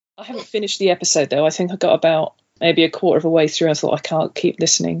I haven't finished the episode, though. I think I got about maybe a quarter of a way through and I thought, I can't keep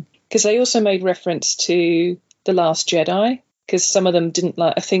listening. Because they also made reference to The Last Jedi, because some of them didn't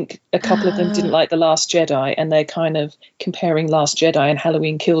like, I think a couple of them didn't like The Last Jedi, and they're kind of comparing Last Jedi and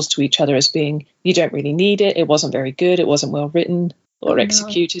Halloween Kills to each other as being, you don't really need it, it wasn't very good, it wasn't well written or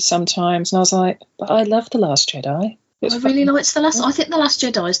executed sometimes. And I was like, but I love The Last Jedi. I really liked The Last. I think The Last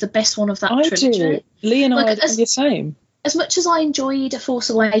Jedi is the best one of that trilogy. Do. Lee and I are the same. As much as I enjoyed A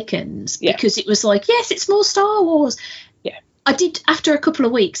Force Awakens, because it was like, yes, it's more Star Wars. Yeah. I did, after a couple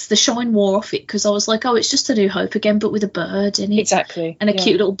of weeks, the shine wore off it, because I was like, oh, it's just A New Hope again, but with a bird in it. Exactly. And a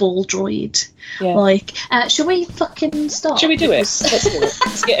cute little ball droid. Yeah. Like, shall we fucking start? Shall we do it? Let's do it.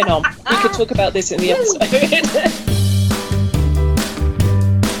 Let's get it on. We could talk about this in the episode.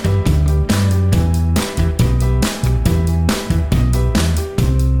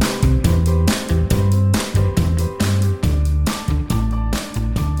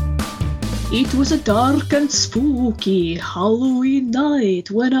 It was a dark and spooky Halloween night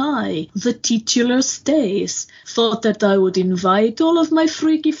when I, the titular Stace, thought that I would invite all of my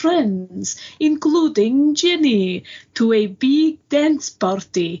freaky friends, including Jenny, to a big dance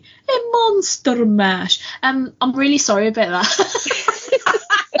party, a monster mash. I'm really sorry about that.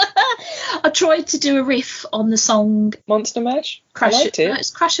 I tried to do a riff on the song Monster Mash. Crash. I liked it. No,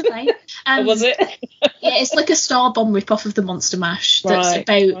 it's Crash of Bane. Was it? Yeah, it's like a Star Bomb rip-off of the Monster Mash that's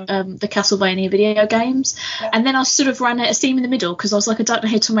about the Castlevania video games. Yeah. And then I sort of ran out of steam in the middle because I was like, I don't know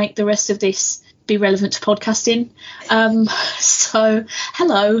how to make the rest of this be relevant to podcasting. So,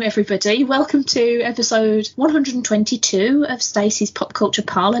 hello, everybody. Welcome to episode 122 of Stacey's Pop Culture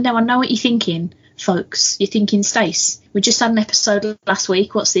Parlour. Now, I know what you're thinking, folks. You're thinking, Stace, we just had an episode last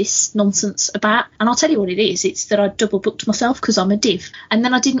week. What's this nonsense about? And I'll tell you what it is. It's that I double booked myself because I'm a div. And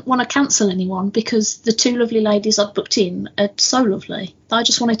then I didn't want to cancel anyone because the two lovely ladies I'd booked in are so lovely. I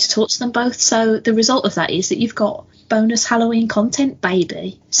just wanted to talk to them both. So the result of that is that you've got bonus Halloween content,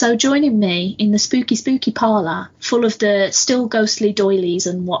 baby. So joining me in the spooky parlour, full of the still ghostly doilies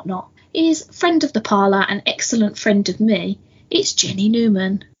and whatnot, is friend of the parlour and excellent friend of me. It's Jenny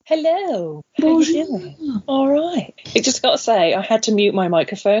Newman. Hello. How are you doing? All right. I just got to say, I had to mute my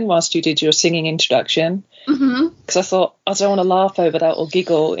microphone whilst you did your singing introduction because I thought I don't want to laugh over that or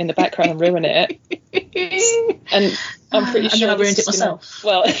giggle in the background and ruin it. And I'm pretty sure I ruined it myself.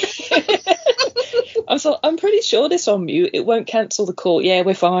 I'm pretty sure this on mute. It won't cancel the call. Yeah,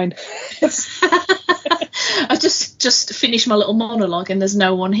 we're fine. I just finished my little monologue and there's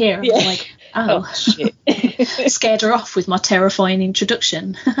no one here. Yeah. I'm like, oh shit. Scared her off with my terrifying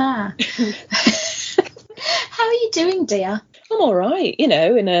introduction. How are you doing, dear? I'm all right, in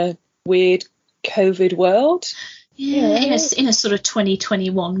a weird COVID world. Yeah, in a sort of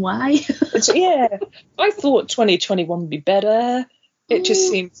 2021 way. Yeah, I thought 2021 would be better. It just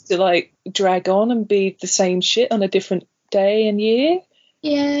seems to drag on and be the same shit on a different day and year.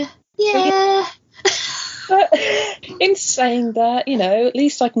 Yeah. But in saying that, at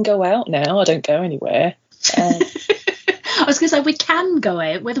least I can go out now. I don't go anywhere. I was going to say, we can go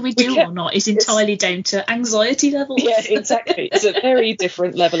out. Whether we do or not is entirely down to anxiety levels. Yeah, exactly. It's a very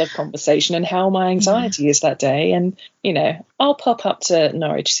different level of conversation and how my anxiety is that day. And, I'll pop up to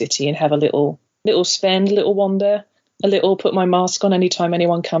Norwich City and have a little spend, a little wander, put my mask on anytime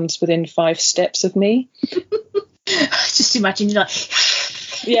anyone comes within 5 steps of me. Just imagine you're like...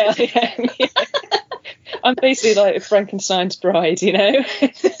 Yeah. I'm basically like Frankenstein's bride,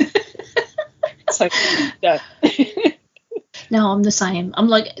 It's like, no. No, I'm the same. I'm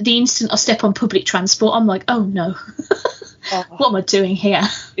like, the instant I step on public transport, I'm like, oh no. What am I doing here?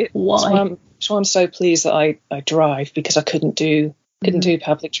 Why? So I'm so pleased that I drive, because I couldn't do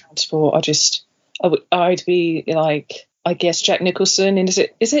public transport. I'd be like, I guess Jack Nicholson, and is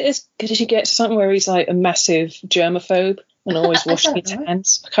it as good as you get to something where he's like a massive germaphobe and always washing his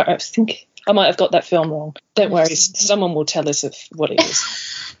hands? I think I might have got that film wrong. Don't worry, someone will tell us what it is.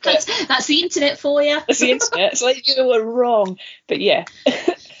 That's the internet for you. That's the internet. It's like you were wrong. But yeah,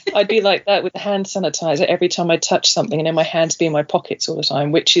 I'd be like that with the hand sanitizer every time I touch something, and then my hands be in my pockets all the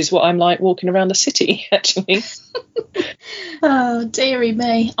time, which is what I'm like walking around the city, actually. Oh, dearie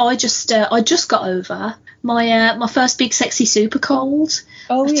me. I just got over my first big sexy super cold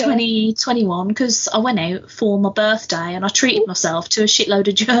of 2021, because I went out for my birthday and I treated myself to a shitload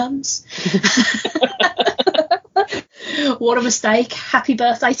of germs. What a mistake. Happy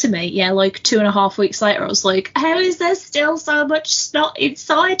birthday to me. Yeah, 2.5 weeks later I was like, how is there still so much snot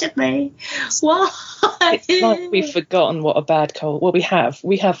inside of me? Why? It's like we've forgotten what a bad cold, we have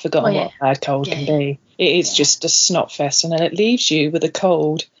forgotten what a bad cold can be. It is just a snot fest, and then it leaves you with a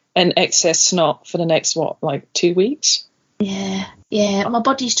cold and excess snot for the next 2 weeks? Yeah, my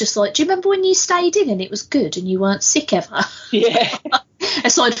body's just like, do you remember when you stayed in and it was good and you weren't sick ever? Yeah.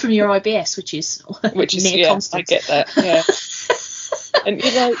 Aside from your IBS, which is near constant. I get that. Yeah. And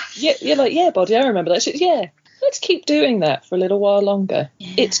you're like, yeah, body, I remember that. Yeah, let's keep doing that for a little while longer.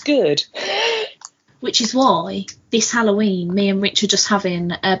 Yeah. It's good. Which is why this Halloween, me and Rich are just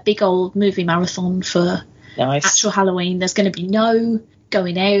having a big old movie marathon for actual Halloween. There's going to be no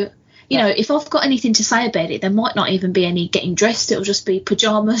going out. You know, if I've got anything to say about it, there might not even be any getting dressed. It'll just be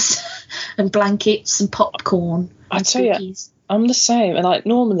pyjamas and blankets and popcorn. I tell you, I'm the same. And like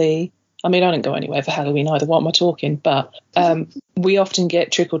normally, I mean, I don't go anywhere for Halloween either. What am I talking? But we often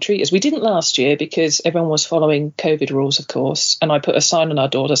get trick-or-treaters. We didn't last year because everyone was following COVID rules, of course. And I put a sign on our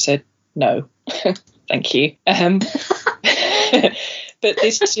door that said, no, thank you. But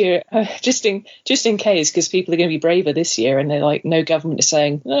this year, just in case, because people are going to be braver this year, and they're like, no government is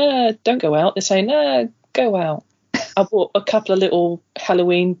saying, don't go out. They're saying, go out. I bought a couple of little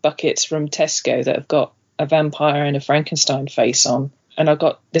Halloween buckets from Tesco that have got a vampire and a Frankenstein face on. And I've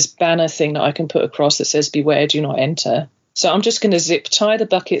got this banner thing that I can put across that says, beware, do not enter. So I'm just going to zip tie the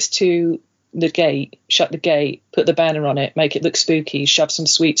buckets to the gate, shut the gate, put the banner on it, make it look spooky, shove some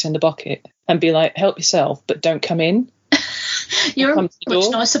sweets in the bucket, and be like, help yourself, but don't come in. You're a much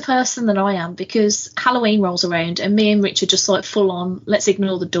nicer person than I am, because Halloween rolls around and me and Rich are just like full on, let's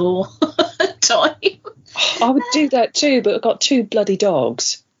ignore the door time. I would do that too, but I've got 2 bloody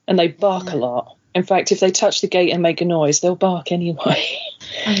dogs and they bark a lot. In fact, if they touch the gate and make a noise, they'll bark anyway.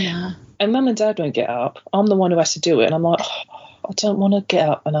 I know. And Mum and Dad won't get up. I'm the one who has to do it. And I'm like, I don't want to get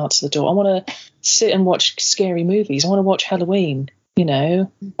up and answer the door. I want to sit and watch scary movies. I want to watch Halloween, you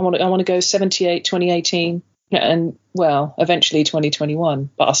know. I want to go 78, 2018. And, well, eventually 2021,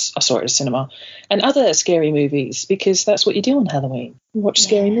 but I saw it at the cinema. And other scary movies, because that's what you do on Halloween. You watch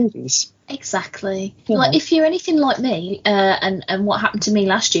scary movies. Exactly. Yeah. Like, if you're anything like me, and what happened to me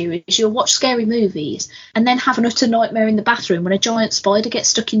last year is you'll watch scary movies and then have an utter nightmare in the bathroom when a giant spider gets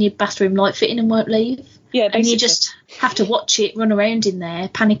stuck in your bathroom light fitting and won't leave. Yeah, basically. And you just have to watch it run around in there,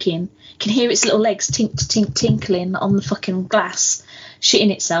 panicking. You can hear its little legs tinkling on the fucking glass,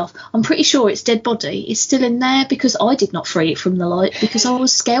 shitting itself. I'm pretty sure its dead body is still in there because I did not free it from the light because I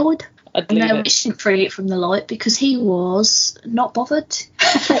was scared. And no, it didn't free it from the light because he was not bothered.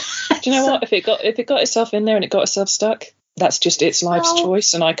 Do you know what? If it got itself in there and it got itself stuck, that's just its life's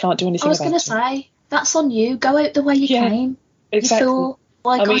choice, and I can't do anything about it. I was going to say, that's on you. Go out the way you came. Exactly. You feel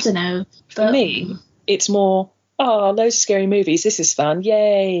like, I don't know. But for me, it's more, loads of scary movies. This is fun.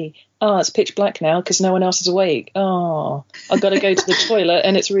 Yay. It's pitch black now because no one else is awake. I've got to go to the toilet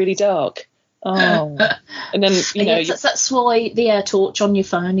and it's really dark. And then, you know... That's why the air torch on your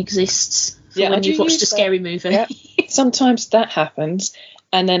phone exists for when you've watched a scary movie. Yeah. Sometimes that happens.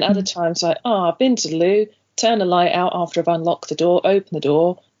 And then other times, like, I've been to the loo, turn the light out after I've unlocked the door, open the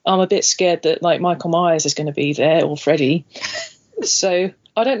door. I'm a bit scared that, like, Michael Myers is going to be there, or Freddy. So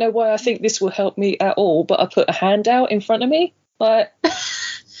I don't know why I think this will help me at all, but I put a hand out in front of me. Like...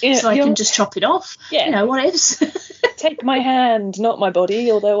 so I can just chop it off. Yeah. You know, what ifs. Take my hand, not my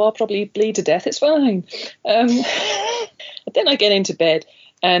body, although I'll probably bleed to death. It's fine. But then I get into bed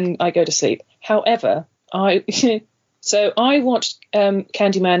and I go to sleep. However, I watched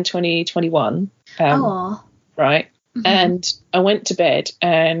Candyman 2021. Right? Mm-hmm. And I went to bed,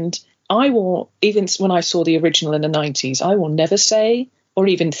 and even when I saw the original in the 90s, I will never say or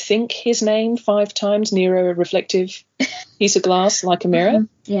even think his name 5 times near a reflective piece of glass like a mirror.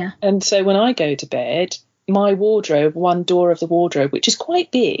 Mm-hmm. Yeah. And so when I go to bed, my wardrobe, one door of the wardrobe, which is quite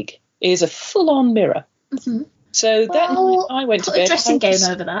big, is a full-on mirror. Mm-hmm. So that night I went to bed. Put a dressing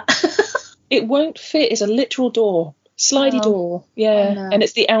gown over that. It won't fit. It's a literal door. Slidey door. Yeah. No. And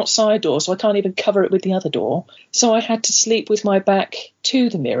it's the outside door, so I can't even cover it with the other door. So I had to sleep with my back to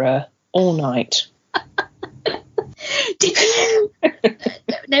the mirror all night. Did you?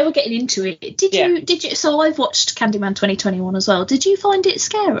 Now we're getting into it. Did you? So I've watched Candyman 2021 as well. Did you find it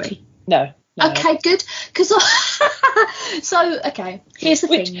scary? No. Okay, good. Because here's the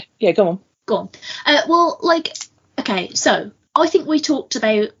thing. Yeah, go on. So I think we talked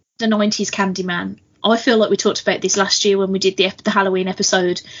about the 90s Candyman. I feel like we talked about this last year when we did the Halloween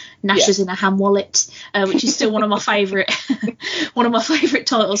episode, Nash's in a Ham Wallet, which is still one of my favourite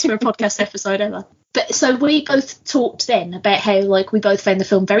titles for a podcast episode ever. But so we both talked then about how we both found the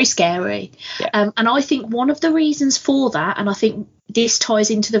film very scary. Yeah. And I think one of the reasons for that, and I think this ties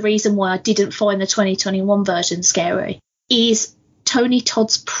into the reason why I didn't find the 2021 version scary, is Tony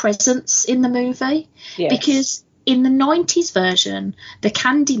Todd's presence in the movie. Yes. Because in the 90s version, the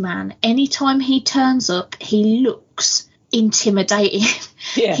Candyman, anytime he turns up, he looks intimidating.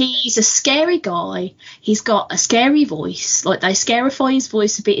 Yeah. He's a scary guy. He's got a scary voice. Like, they scarify his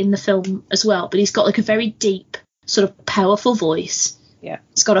voice a bit in the film as well, but he's got like a very deep, sort of powerful voice. Yeah.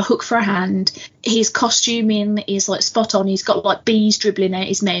 He's got a hook for a hand. His costuming is like spot on. He's got like bees dribbling out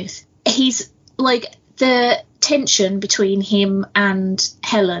his mouth. He's like, the tension between him and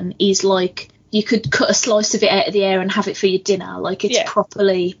Helen is like, you could cut a slice of it out of the air and have it for your dinner. Like, it's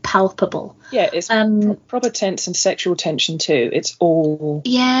properly palpable. Yeah, it's proper tense and sexual tension too. It's all...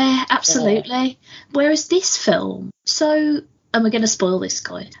 Yeah, absolutely. Whereas this film, and we're going to spoil this,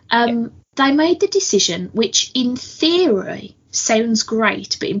 guy, they made the decision, which in theory sounds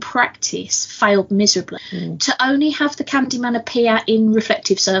great, but in practice failed miserably, to only have the Candyman appear in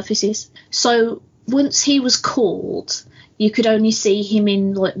reflective surfaces. So once he was called, you could only see him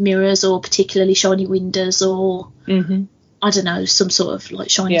in like mirrors or particularly shiny windows or I don't know, some sort of like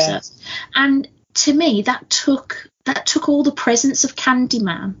shiny surface. And to me, that took all the presence of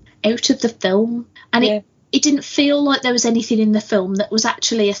Candyman out of the film, and it didn't feel like there was anything in the film that was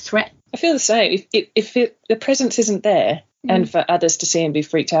actually a threat. I feel the same. If the presence isn't there, and for others to see and be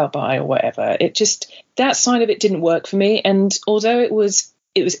freaked out by or whatever, it just, that side of it didn't work for me. And although it was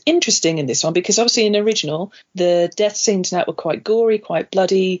interesting in this one, because obviously in the original, the death scenes in that were quite gory, quite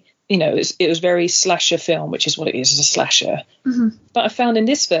bloody. You know, it was very slasher film, which is what it is, as a slasher. But I found in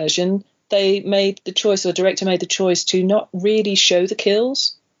this version, the director made the choice to not really show the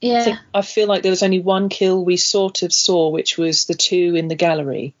kills. Yeah. I feel like there was only one kill we sort of saw, which was the two in the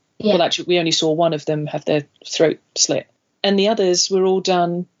gallery. Yeah. Well, actually, we only saw one of them have their throat slit. And the others were all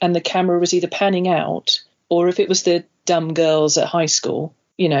done, and the camera was either panning out, or if it was the dumb girls at high school,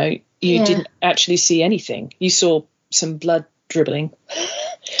 you know, you didn't actually see anything. You saw some blood dribbling.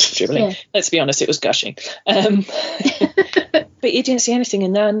 Yeah. Let's be honest, it was gushing. But you didn't see anything.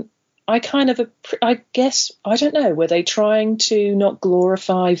 And then I guess, I don't know, were they trying to not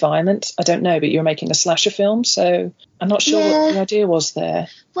glorify violence? I don't know, but you're making a slasher film, so I'm not sure what the idea was there.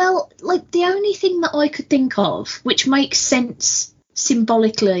 Well, like, the only thing that I could think of, which makes sense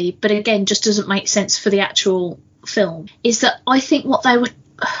symbolically, but again, just doesn't make sense for the actual film, is that I think what they were,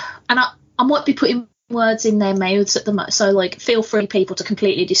 and I might be putting words in their mouths at the moment, so like, feel free, people, to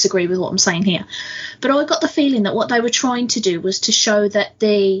completely disagree with what I'm saying here, but I got the feeling that what they were trying to do was to show that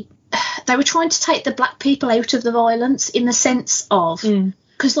they were trying to take the black people out of the violence, in the sense of,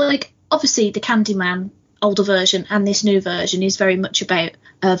 because like, obviously the Candyman older version and this new version is very much about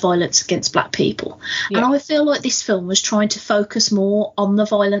violence against black people, and I feel like this film was trying to focus more on the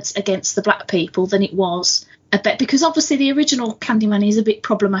violence against the black people than it was about, because obviously the original Candyman is a bit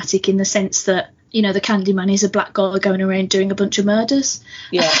problematic in the sense that, you know, the Candyman is a black guy going around doing a bunch of murders.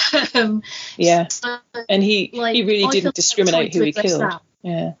 Yeah. So, and he really didn't discriminate who he killed. That.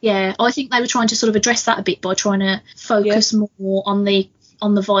 Yeah, I think they were trying to sort of address that a bit by trying to focus more on the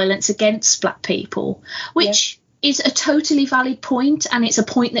violence against black people, which is a totally valid point, and it's a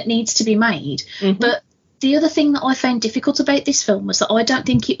point that needs to be made. But the other thing that I found difficult about this film was that I don't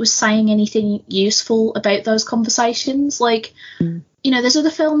think it was saying anything useful about those conversations. Like, you know, there's other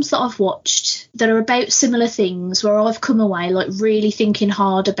films that I've watched that are about similar things where I've come away like really thinking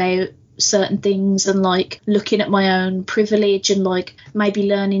hard about certain things and like looking at my own privilege and like maybe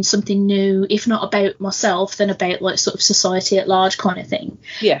learning something new, if not about myself, then about like sort of society at large kind of thing.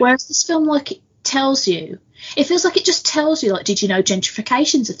 Whereas this film, like, it feels like it just tells you, like, did you know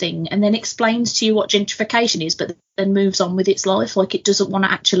gentrification's a thing, and then explains to you what gentrification is, but then moves on with its life. Like, it doesn't want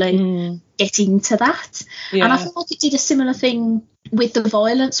to actually get into that. And I feel like it did a similar thing with the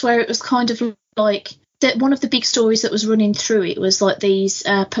violence, where it was kind of like that one of the big stories that was running through it was like these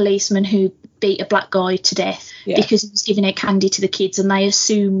policemen who beat a black guy to death because he was giving out candy to the kids, and they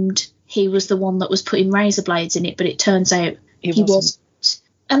assumed he was the one that was putting razor blades in it, but it turns out he wasn't.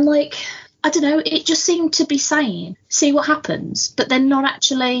 And like, I don't know, it just seemed to be saying, see what happens, but then not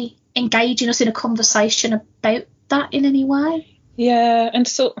actually engaging us in a conversation about that in any way. Yeah, and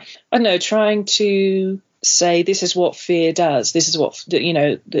so, I don't know, trying to say this is what fear does. This is what, you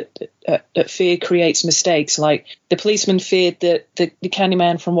know, that fear creates mistakes. Like, the policeman feared that the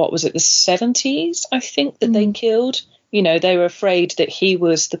Candyman from, what was it, the 70s, I think, that they killed. You know, they were afraid that he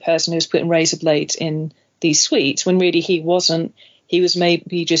was the person who was putting razor blades in these sweets, when really he wasn't. He was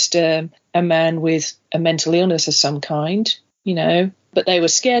maybe just a man with a mental illness of some kind, you know. But they were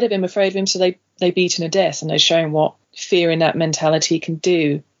scared of him, afraid of him, so they beat him to death. And they're showing what fear in that mentality can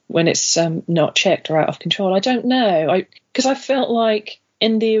do when it's not checked or out of control. I don't know. Because I felt like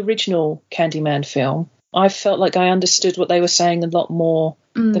in the original Candyman film, I felt like I understood what they were saying a lot more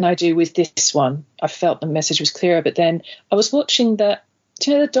than I do with this one. I felt the message was clearer. But then I was watching that,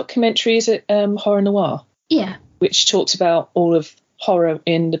 do you know the documentary, is it Horror Noir? Yeah. which talks about all of horror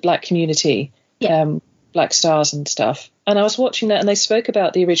in the black community, Black Stars and stuff. And I was watching that, and they spoke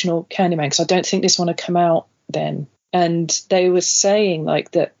about the original Candyman, because I don't think this one had come out then. And they were saying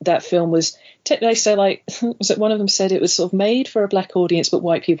like that film was, they say like, was it one of them said it was sort of made for a black audience, but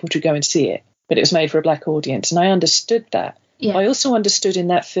white people should go and see it. But it was made for a black audience, and I understood that. Yeah. I also understood in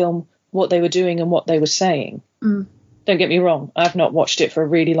that film what they were doing and what they were saying. Don't get me wrong, I've not watched it for a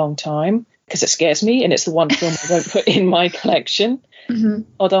really long time because it scares me, and it's the one film I won't put in my collection.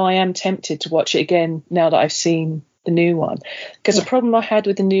 Although I am tempted to watch it again now that I've seen the new one. Because the problem I had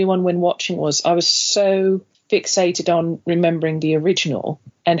with the new one when watching was I was so fixated on remembering the original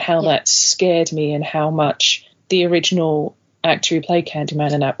and how that scared me, and how much the original actor who played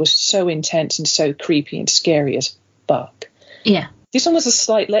Candyman and that was so intense and so creepy and scary as fuck. Yeah. This one was a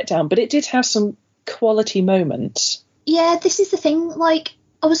slight letdown, but it did have some quality moments. Yeah, this is the thing. Like,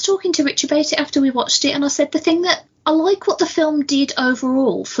 I was talking to Rich about it after we watched it, and I said the thing that I like what the film did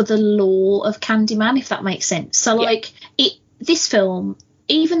overall for the lore of Candyman, if that makes sense. So, like, this film,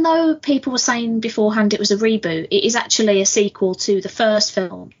 even though people were saying beforehand it was a reboot, it is actually a sequel to the first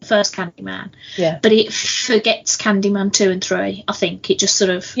film, first Candyman. Yeah. But it forgets Candyman 2 and 3, I think. It just sort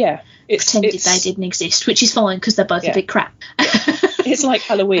of pretended they didn't exist, which is fine because they're both a bit crap. It's like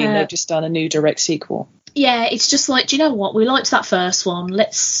Halloween, they've just done a new direct sequel. Yeah, it's just like, do you know what? We liked that first one.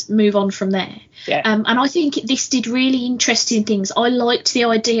 Let's move on from there. Yeah. And I think this did really interesting things. I liked the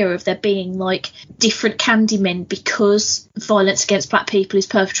idea of there being, like, different Candymen because violence against black people is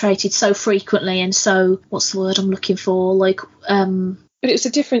perpetrated so frequently and so, what's the word I'm looking for? Like, But it was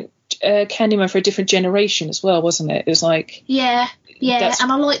a different Candyman for a different generation as well, wasn't it? It was like... Yeah,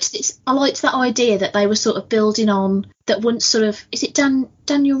 and I liked that idea that they were sort of building on that once sort of, is it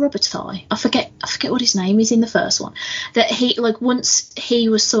Daniel Robitaille? I forget what his name is in the first one. That he, like, once he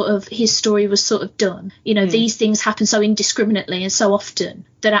was sort of, his story was sort of done, you know, these things happen so indiscriminately and so often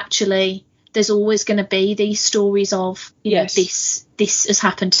that actually there's always going to be these stories of, you know, this has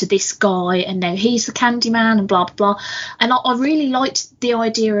happened to this guy and now he's the Candyman and blah, blah, blah. And I really liked the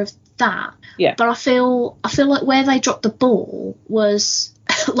idea of that. Yeah. But I feel like where they dropped the ball was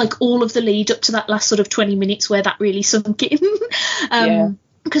like all of the lead up to that last sort of 20 minutes where that really sunk in.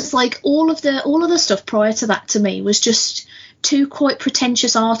 Because like all of the stuff prior to that to me was just two quite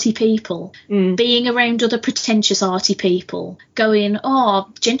pretentious arty people being around other pretentious arty people going,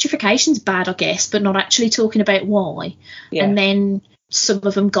 oh, gentrification's bad, I guess, but not actually talking about why. Yeah. And then some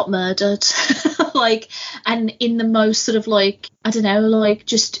of them got murdered. Like, and in the most sort of like, I don't know, like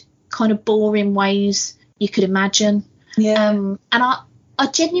just kind of boring ways you could imagine. Yeah. And I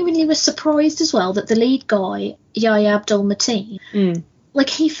genuinely was surprised as well that the lead guy, Yahya Abdul-Mateen, like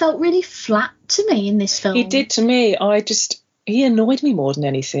he felt really flat to me in this film. He did to me. He annoyed me more than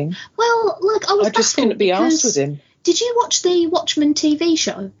anything. Well, look, I just couldn't be arsed with him. Did you watch the Watchmen TV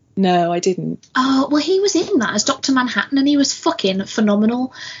show? No, I didn't. Oh, well, he was in that as Dr. Manhattan and he was fucking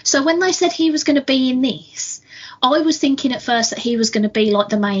phenomenal. So when they said he was going to be in this, I was thinking at first that he was going to be like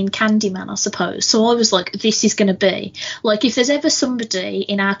the main Candyman, I suppose. So I was like, this is going to be like, if there's ever somebody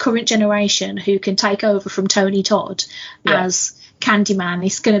in our current generation who can take over from Tony Todd as Candyman,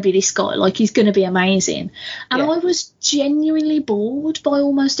 it's going to be this guy. Like, he's going to be amazing. And I was genuinely bored by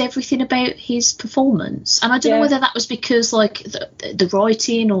almost everything about his performance. And I don't know whether that was because like the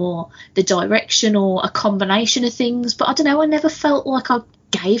writing or the direction or a combination of things, but I don't know, I never felt like I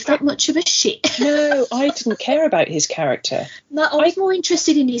gave that much of a shit. No, I didn't care about his character. No, I was more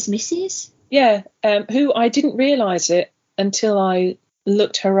interested in his missus. Yeah, who I didn't realise it until I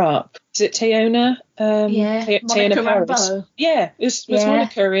looked her up. Is it Teyonah? Teyonah Parris. Rambeau. Yeah, it was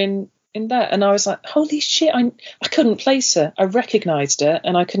Monica in that, and I was like, holy shit, I couldn't place her. I recognised her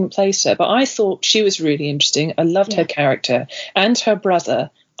and I couldn't place her, but I thought she was really interesting. I loved her character, and her brother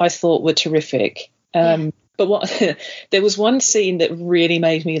I thought were terrific. But there was one scene that really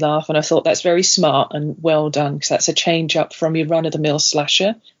made me laugh, and I thought that's very smart and well done, because that's a change up from your run-of-the-mill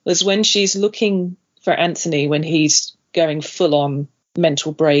slasher. Was when she's looking for Anthony when he's going full on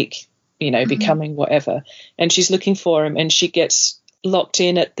mental break, you know, becoming whatever, and she's looking for him, and she gets locked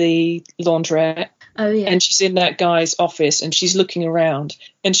in at the laundrette. Oh yeah. And she's in that guy's office, and she's looking around,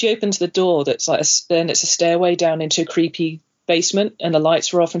 and she opens the door that's like then it's a stairway down into a creepy basement, and the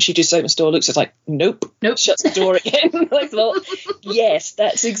lights are off, and she just opens the door, looks, it's like nope, shuts the door again. I thought, yes,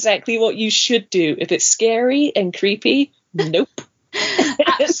 that's exactly what you should do if it's scary and creepy. Nope.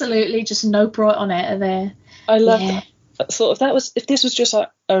 Absolutely, just nope right on out of there. I love that. Sort of, if this was just like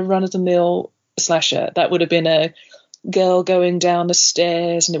a run-of-the-mill slasher, that would have been a girl going down the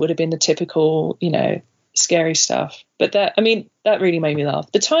stairs, and it would have been the typical, you know, scary stuff. But that really made me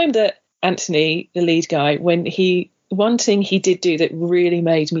laugh. The time that Anthony, the lead guy, one thing he did do that really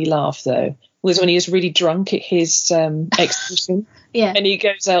made me laugh, though, was when he was really drunk at his exhibition. Yeah. And he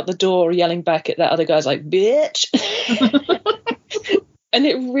goes out the door yelling back at that other guy's like, bitch. And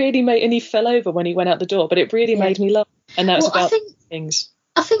it really made, and he fell over when he went out the door, but it really made me laugh. And that's about things.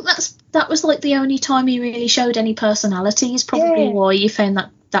 I think that was like the only time he really showed any personality, is probably why you found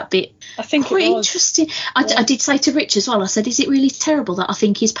that bit I think quite interesting. I did say to Rich as well, I said, is it really terrible that I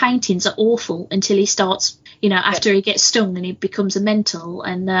think his paintings are awful until he starts, after he gets stung and he becomes a mental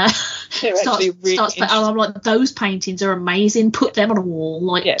and starts I'm like, those paintings are amazing, put them on a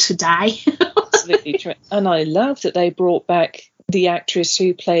wall today. Absolutely true. And I love that they brought back the actress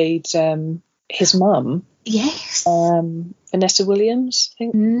who played his mum. Yes. Vanessa Williams, I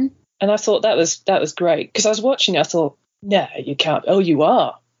think. And I thought that was great, because I was watching it, I thought, no, you can't. Oh, you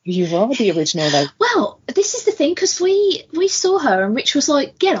are the original, though. Well, this is the thing, because we saw her and Rich was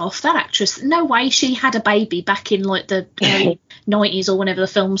like, get off, that actress, no way she had a baby back in like the early 90s or whenever the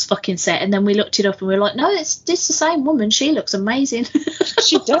film's fucking set. And then we looked it up and we were like, no, it's the same woman, she looks amazing.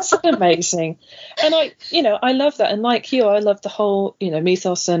 She does look amazing. And I love that. And like you, I love the whole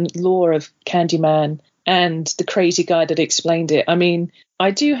mythos and lore of Candyman and the crazy guy that explained it. I mean, I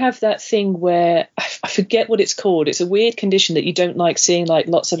do have that thing where I forget what it's called. It's a weird condition that you don't like seeing, like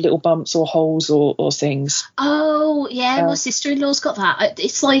lots of little bumps or holes or things. Oh, yeah, my sister-in-law's got that.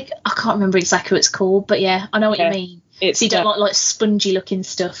 It's like, I can't remember exactly what it's called, but yeah, I know what you mean. So you don't like spongy looking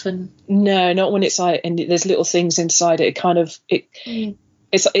stuff? And no, not when it's like, and there's little things inside it.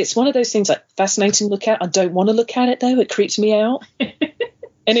 It's one of those things like fascinating to look at. I don't want to look at it though. It creeps me out.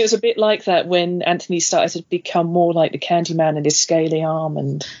 And it was a bit like that when Anthony started to become more like the Candyman and his scaly arm.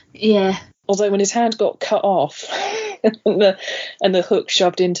 And although when his hand got cut off and the hook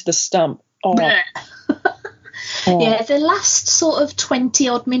shoved into the stump. Yeah, the last sort of 20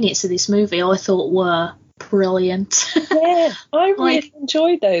 odd minutes of this movie I thought were brilliant. Yeah, I really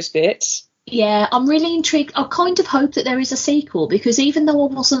enjoyed those bits. Yeah, I'm really intrigued. I kind of hope that there is a sequel, because even though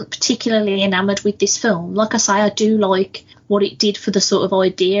I wasn't particularly enamoured with this film, like I say, I do like what it did for the sort of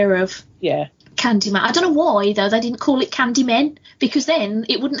idea of Candyman. I don't know why, though, they didn't call it Candyman, because then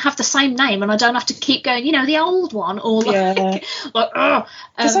it wouldn't have the same name and I don't have to keep going, the old one, or like, I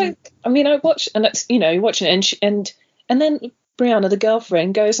watch, and that's, watching it, and then Brianna, the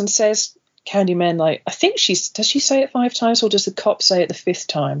girlfriend, goes and says Candyman, like, I think does she say it 5 times, or does the cop say it the 5th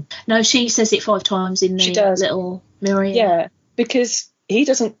time? No, she says it 5 times in the little mirror. Yeah, because he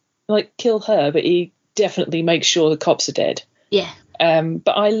doesn't kill her, but he definitely makes sure the cops are dead. Yeah.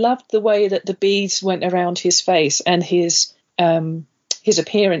 But I loved the way that the beads went around his face, and his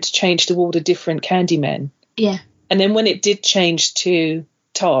appearance changed to all the different Candymen. Yeah. And then when it did change to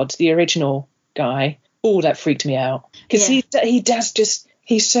Todd, the original guy, that freaked me out, because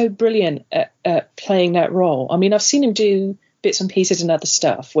he's so brilliant at playing that role. I mean, I've seen him do bits and pieces and other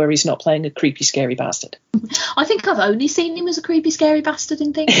stuff where he's not playing a creepy, scary bastard. I think I've only seen him as a creepy, scary bastard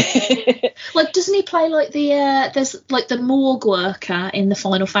in things. Like, doesn't he play like there's like the morgue worker in the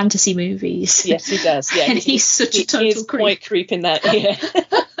Final Fantasy movies? Yes, he does. Yeah, and he's such a total creep. He's quite creep in that. Yeah.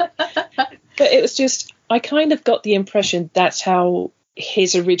 But it was just, I kind of got the impression that's how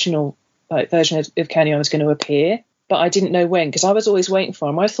his original version of Candyman was going to appear. But I didn't know when, because I was always waiting for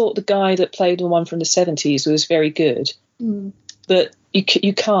him. I thought the guy that played the one from the 70s was very good. But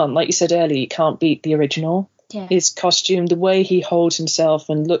you can't, like you said earlier, you can't beat the original. Yeah. His costume, the way he holds himself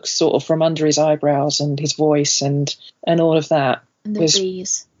and looks sort of from under his eyebrows, and his voice and all of that. And the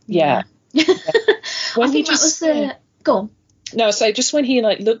bees. Yeah. I think that was the... Go on. No, so just when he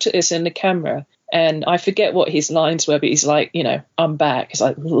looked at us in the camera, and I forget what his lines were, but he's like, I'm back. He's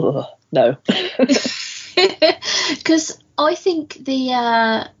like, ugh, no. Because I think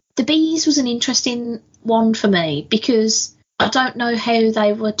the bees was an interesting one for me, because I don't know how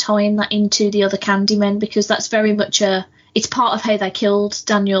they were tying that into the other Candymen, because that's very much it's part of how they killed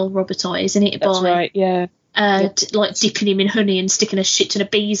Daniel Robitaille, isn't it? That's right, yeah. Dipping him in honey and sticking a shit ton of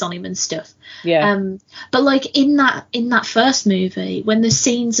bees on him and stuff. Yeah. But in that first movie, when there's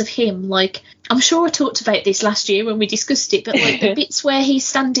scenes of him, I'm sure I talked about this last year when we discussed it, but the bits where he's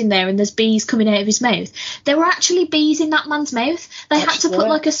standing there and there's bees coming out of his mouth, there were actually bees in that man's mouth. They had to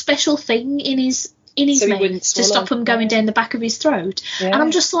put a special thing in his mouth to stop him going down the back of his throat. Yeah. And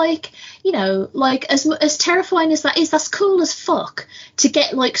I'm just as terrifying as that is, that's cool as fuck to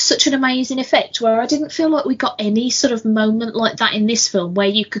get such an amazing effect, where I didn't feel like we got any sort of moment like that in this film where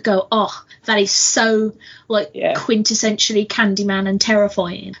you could go, oh, that is so quintessentially Candyman and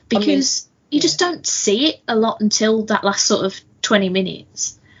terrifying, because you just don't see it a lot until that last sort of 20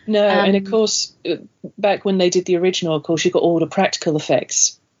 minutes. No, and of course back when they did the original, of course you got all the practical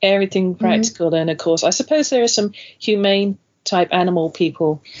effects everything practical. And of course, I suppose there are some humane type animal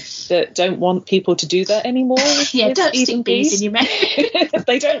people that don't want people to do that anymore. Yeah, don't stick bees in your mouth.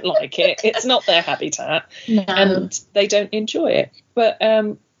 They don't like it. It's not their habitat. No. And they don't enjoy it. But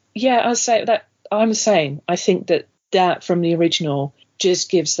yeah, I'll say that I'm the same. I think that from the original just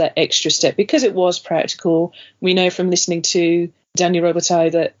gives that extra step because it was practical. We know from listening to Daniel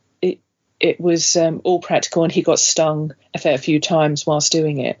Robitaille that it was all practical, and he got stung a fair few times whilst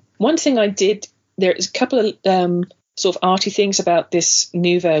doing it. One thing there's a couple of sort of arty things about this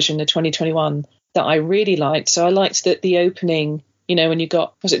new version, the 2021, that I really liked. So I liked that the opening, you know, when you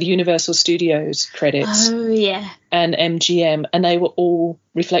got, was it the Universal Studios credits? Oh, yeah. And MGM, and they were all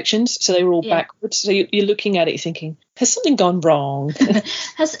reflections, so they were all backwards. So you're looking at it thinking, has something gone wrong?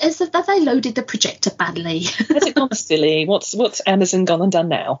 Have they loaded the projector badly? Has it gone silly? What's Amazon gone and done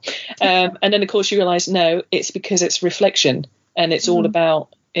now? And then, of course, you realise, no, it's because it's reflection, and it's all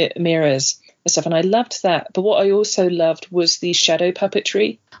about mirrors and stuff. And I loved that. But what I also loved was the shadow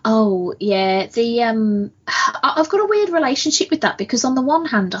puppetry. Oh, yeah. I've got a weird relationship with that because on the one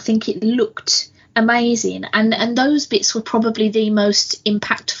hand, I think it looked amazing, and those bits were probably the most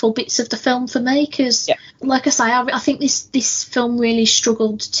impactful bits of the film for me because, like I say, I think this film really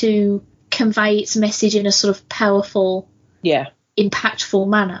struggled to convey its message in a sort of powerful, impactful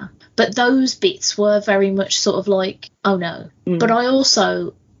manner. But those bits were very much sort of like, oh no. But I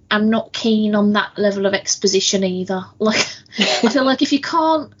also am not keen on that level of exposition either. Like, I feel like if you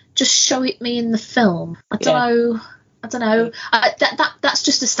can't just show it me in the film, I don't know. That's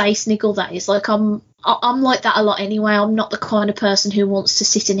just a Stacey niggle. That is, like, I'm like that a lot anyway. I'm not the kind of person who wants to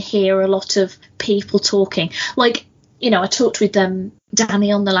sit and hear a lot of people talking. Like, you know, I talked with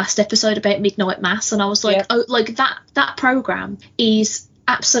Danny on the last episode about Midnight Mass, and I was like, oh, like that program is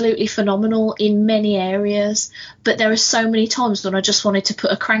absolutely phenomenal in many areas, but there are so many times when I just wanted to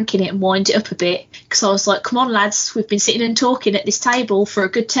put a crank in it and wind it up a bit because I was like, come on lads, we've been sitting and talking at this table for a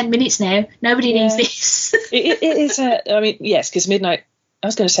good 10 minutes now, nobody needs this. it is I mean, yes, because Midnight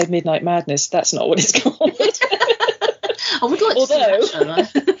Madness, that's not what it's called. I would like to see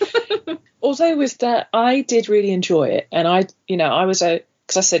that. Although with that, I did really enjoy it, and I was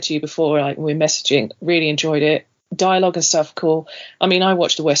because I said to you before, like, we were messaging, really enjoyed it. Dialogue and stuff, cool. I mean, I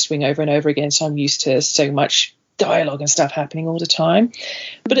watched The West Wing over and over again, so I'm used to so much dialogue and stuff happening all the time.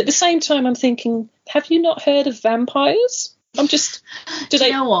 But at the same time, I'm thinking, have you not heard of vampires? I'm just... Do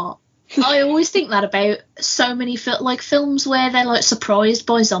you know what? I always think that about so many films where they're like surprised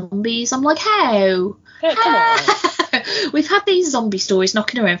by zombies. I'm like, how? Come on. We've had these zombie stories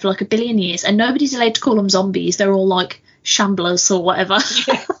knocking around for like a billion years, and nobody's allowed to call them zombies. They're all like shamblers or whatever.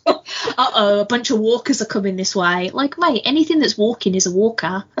 A bunch of walkers are coming this way. Like, mate, anything that's walking is a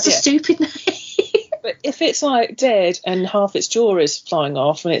walker. That's a stupid name. But if it's like dead and half its jaw is flying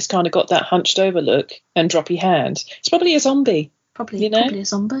off and it's kind of got that hunched over look and droppy hand, it's probably a zombie. Probably a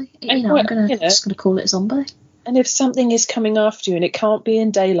zombie. I'm just gonna call it a zombie. And if something is coming after you and it can't be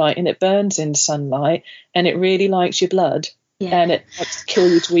in daylight and it burns in sunlight and it really likes your blood and it wants to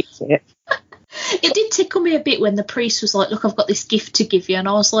kill you to eat it. It did tickle me a bit when the priest was like, look, I've got this gift to give you. And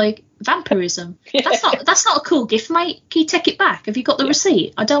I was like, vampirism? That's not a cool gift, mate. Can you take it back? Have you got the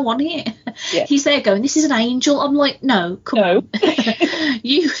receipt? I don't want it. Yeah. He's there going, this is an angel. I'm like, no, come on.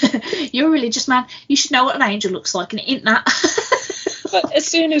 You're a religious man. You should know what an angel looks like, and it ain't that. But as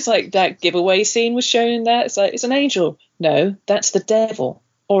soon as like that giveaway scene was shown in that, it's like, it's an angel. No, that's the devil.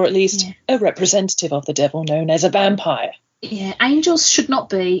 Or at least a representative of the devil known as a vampire. Yeah, angels should not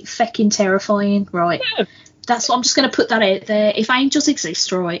be fecking terrifying, right? No. That's what I'm just going to put that out there. If angels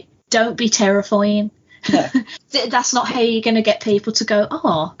exist, right, don't be terrifying. No. That's not how you're going to get people to go,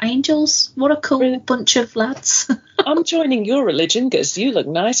 oh, angels, what a cool bunch of lads. I'm joining your religion because you look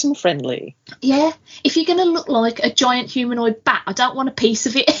nice and friendly. Yeah, if you're going to look like a giant humanoid bat, I don't want a piece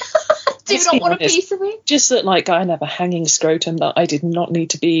of it. Do not want a piece of it. Just look like I have a hanging scrotum that I did not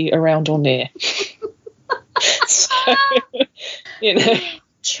need to be around or near. So, you know,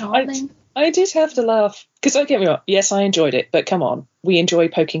 charming. I did have to laugh because don't get me wrong, yes, I enjoyed it, but come on, we enjoy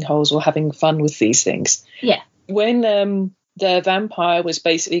poking holes or having fun with these things. Yeah. When the vampire was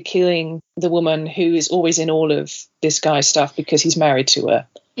basically killing the woman who is always in all of this guy's stuff because he's married to her.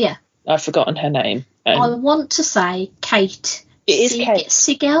 Yeah. I've forgotten her name. I want to say Kate. It is Kate.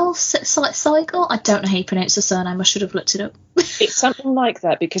 Siegel? I don't know how you pronounce the surname. I should have looked it up. It's something like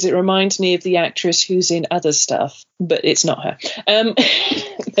that because it reminds me of the actress who's in other stuff, but it's not her.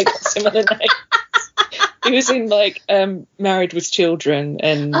 They got similar names. He was in like Married with Children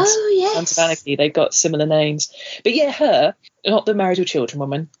and Sons of Anarchy. They got similar names. But yeah, her, not the Married with Children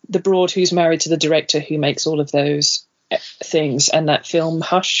woman, the broad who's married to the director who makes all of those things, and that film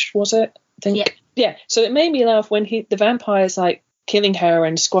Hush, was it? I think. Yeah. So it made me laugh when the vampire's like killing her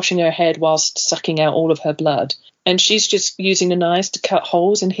and squashing her head whilst sucking out all of her blood, and she's just using the knives to cut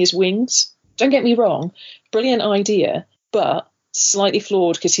holes in his wings. Don't get me wrong, brilliant idea, but slightly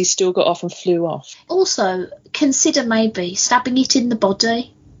flawed because he still got off and flew off. Also, consider maybe stabbing it in the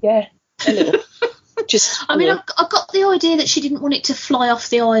body. Yeah, a little. I mean, I got the idea that she didn't want it to fly off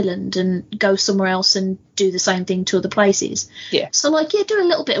the island and go somewhere else and do the same thing to other places. Yeah. So, like, do a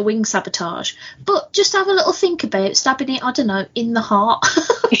little bit of wing sabotage, but just have a little think about stabbing it, I don't know, in the heart.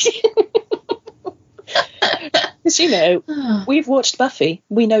 Because, we've watched Buffy.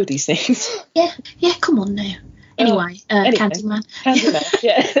 We know these things. Yeah, come on now. Anyway, Candyman. Candyman,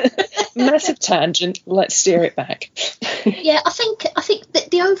 yeah. Massive tangent. Let's steer it back. Yeah, I think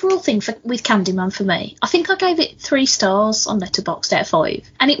that the overall thing with Candyman for me, I think I gave it 3 stars on Letterboxd out of 5,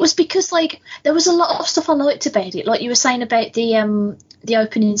 and it was because like there was a lot of stuff I liked about it, like you were saying about the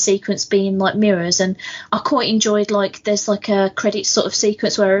opening sequence being like mirrors, and I quite enjoyed like there's like a credit sort of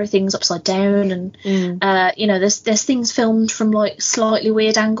sequence where everything's upside down, and there's things filmed from like slightly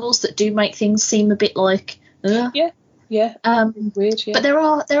weird angles that do make things seem a bit like. Yeah. Weird, yeah. But there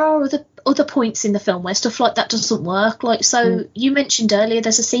are other points in the film where stuff like that doesn't work. Like, so you mentioned earlier,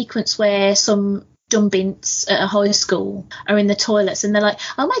 there's a sequence where some dumb bints at a high school are in the toilets, and they're like,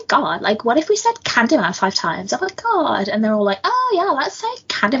 "Oh my god! Like, what if we said Candyman 5 times? Oh my god!" And they're all like, "Oh yeah, let's say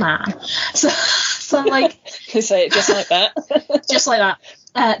Candyman." So like, you say it just like that. Just like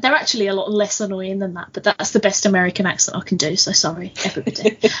that. They're actually a lot less annoying than that, but that's the best American accent I can do, so sorry,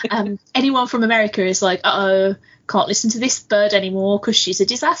 everybody. Anyone from America is like, uh-oh, can't listen to this bird anymore because she's a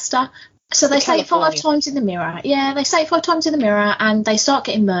disaster. So they say it 5 times in the mirror. Yeah, they say it 5 times in the mirror, and they start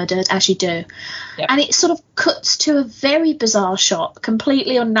getting murdered, as you do. Yep. And it sort of cuts to a very bizarre shot,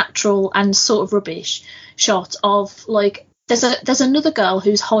 completely unnatural and sort of rubbish shot of, like, there's another girl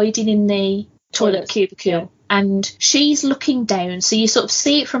who's hiding in the toilet cubicle, and she's looking down, so you sort of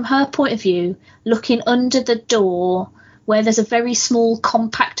see it from her point of view, looking under the door where there's a very small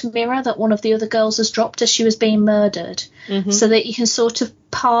compact mirror that one of the other girls has dropped as she was being murdered, so that you can sort of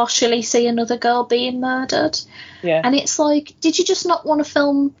partially see another girl being murdered. Yeah. And it's like, did you just not want to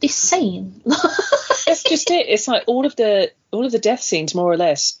film this scene? That's just it. It's like all of the death scenes, more or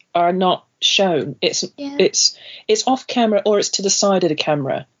less, are not shown. It's off camera, or it's to the side of the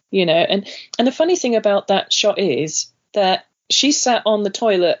camera. You know, and the funny thing about that shot is that she sat on the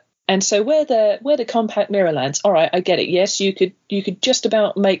toilet, and so where the compact mirror lands, all right, I get it. Yes, you could just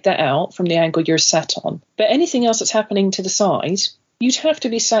about make that out from the angle you're sat on. But anything else that's happening to the side, you'd have to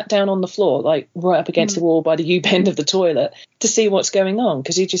be sat down on the floor, like right up against the wall by the U-bend of the toilet, to see what's going on,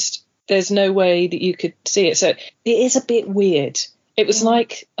 because there's no way that you could see it. So it is a bit weird. It was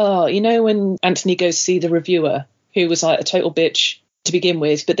like, when Anthony goes to see the reviewer, who was like a total bitch to begin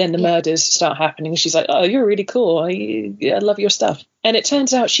with, but then the murders start happening, and she's like, "Oh, you're really cool. I love your stuff." And it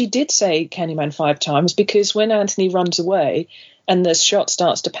turns out she did say Candyman 5 times, because when Anthony runs away and the shot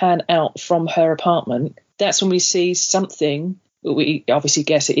starts to pan out from her apartment, that's when we see something. We obviously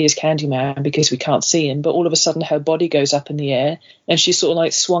guess it is Candyman because we can't see him, but all of a sudden her body goes up in the air and she's sort of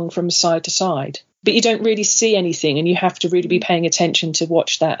like swung from side to side. But you don't really see anything, and you have to really be paying attention to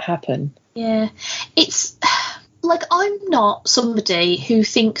watch that happen. Yeah, it's... Like, I'm not somebody who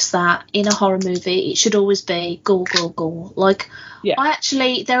thinks that in a horror movie it should always be gore, gore, gore. Like,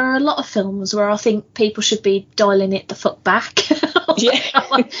 there are a lot of films where I think people should be dialing it the fuck back.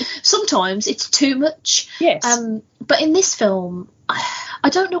 Like, sometimes it's too much. Yes. But in this film, I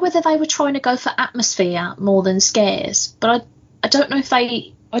don't know whether they were trying to go for atmosphere more than scares, but I don't know if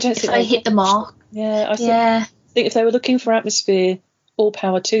they hit the mark. Yeah, I think if they were looking for atmosphere, all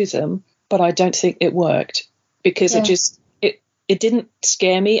power to them, but I don't think it worked. Because it didn't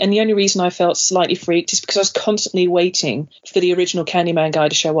scare me, and the only reason I felt slightly freaked is because I was constantly waiting for the original Candyman guy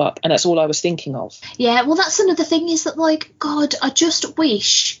to show up, and that's all I was thinking of. Yeah, well, that's another thing, is that, like, God, I just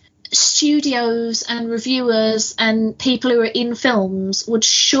wish studios and reviewers and people who are in films would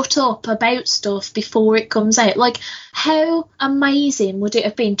shut up about stuff before it comes out. Like, how amazing would it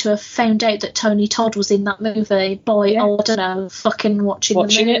have been to have found out that Tony Todd was in that movie by, I don't know, fucking watching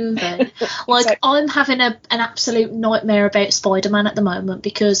the movie. Like, exactly. I'm having an absolute nightmare about Spider-Man at the moment,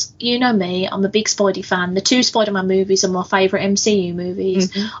 because you know me, I'm a big Spidey fan. The 2 Spider-Man movies are my favourite MCU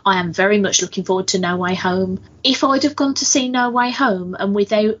movies. I am very much looking forward to No Way Home. If I'd have gone to see No Way Home and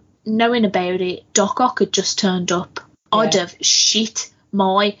without knowing about it, Doc Ock had just turned up, I'd have shit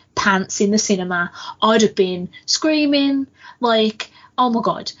my pants in the cinema. I'd have been screaming like, oh my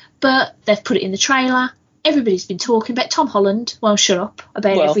god. But they've put it in the trailer, everybody's been talking about Tom Holland. Well, shut up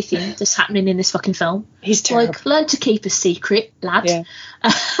about everything that's happening in this fucking film. He's terrible. Like, learn to keep a secret, lad. Yeah.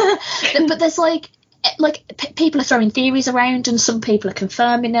 But there's people are throwing theories around, and some people are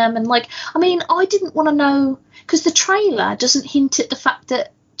confirming them. And I didn't want to know, because the trailer doesn't hint at the fact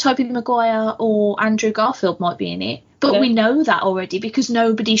that Tobey Maguire or Andrew Garfield might be in it. But we know that already because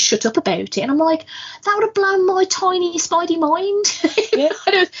nobody's shut up about it. And I'm like, that would have blown my tiny Spidey mind. Yeah.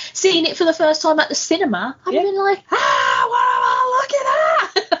 I'd have seen it for the first time at the cinema. I'd have been like, wow, look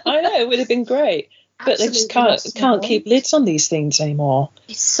at that. I know, it would have been great. But they just can't keep lids on these things anymore.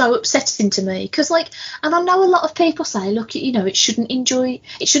 It's so upsetting to me because, and I know a lot of people say, look, it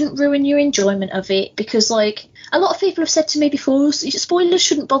shouldn't ruin your enjoyment of it because, a lot of people have said to me before, spoilers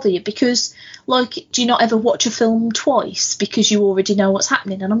shouldn't bother you because, do you not ever watch a film twice because you already know what's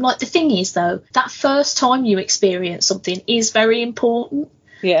happening? And I'm like, the thing is, though, that first time you experience something is very important.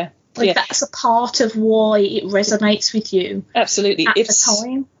 Yeah. That's a part of why it resonates with you. Absolutely. At the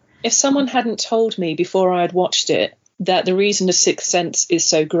time. If someone hadn't told me before I had watched it that the reason The Sixth Sense is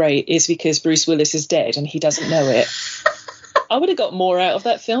so great is because Bruce Willis is dead and he doesn't know it, I would have got more out of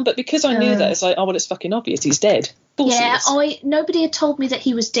that film. But because I knew that, it's like, it's fucking obvious, he's dead. Yeah, nobody had told me that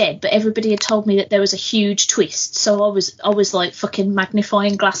he was dead, but everybody had told me that there was a huge twist. So I was like fucking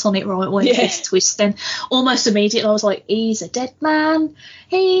magnifying glass on it right when this twist. Then almost immediately I was like, he's a dead man.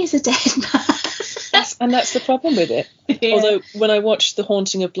 He's a dead man. That's the problem with it. Yeah. Although when I watched The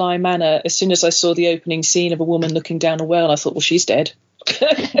Haunting of Bly Manor, as soon as I saw the opening scene of a woman looking down a well, I thought, well, she's dead.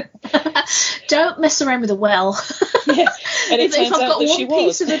 Don't mess around with a well. Yeah. And if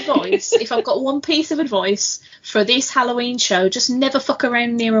I've got one piece of advice for this Halloween show, just never fuck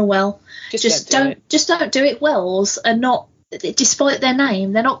around near a well. Just don't do it. Wells are not, despite their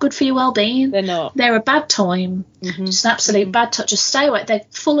name, they're not good for your well-being. They're not. They're a bad time. Mm-hmm. Just an absolute bad touch. Just stay away. They're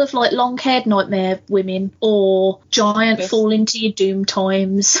full of long-haired nightmare women or giant fall into your doom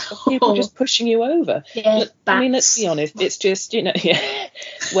times. People just pushing you over. Yeah, Look, let's be honest. It's just,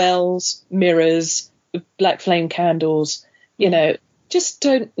 wells, mirrors, black flame candles, just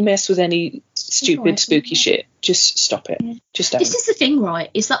don't mess with any stupid, spooky shit. Just stop it. Yeah. Just don't. This is the thing, right,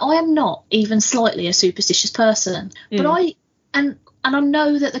 is that I am not even slightly a superstitious person. But I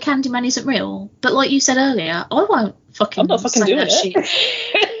know that the Candyman isn't real. But like you said earlier, I'm not fucking doing that shit.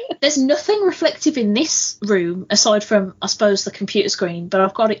 There's nothing reflective in this room aside from, I suppose, the computer screen, but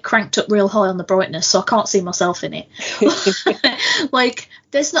I've got it cranked up real high on the brightness, so I can't see myself in it. Why?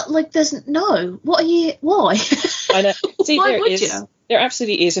 I know. See, there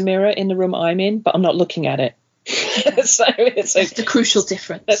absolutely is a mirror in the room I'm in, but I'm not looking at it. So that's the crucial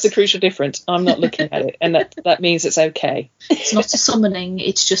difference. That's the crucial difference. I'm not looking at it, and that means it's okay. It's not a summoning,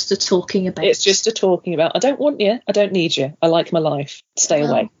 it's just a talking about. It's just a talking about. I don't want you. I don't need you. I like my life. Stay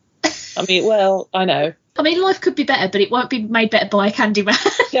away. I know. Life could be better, but it won't be made better by a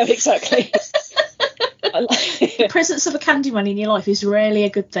Candyman. No, exactly. The presence of a Candyman in your life is rarely a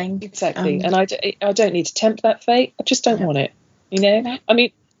good thing. Exactly. And I don't need to tempt that fate. I just don't want it.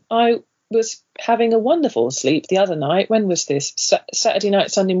 I was having a wonderful sleep the other night. When was this? Saturday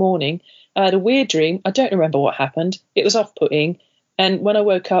night, Sunday morning. I had a weird dream. I don't remember what happened. It was off-putting. And when I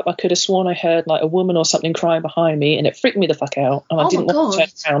woke up, I could have sworn I heard a woman or something crying behind me, and it freaked me the fuck out. And I didn't want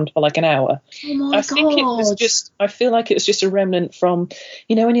to turn around for an hour. Oh my God. I feel like it was just a remnant from,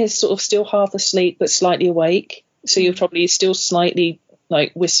 when you're sort of still half asleep but slightly awake. So you're probably still slightly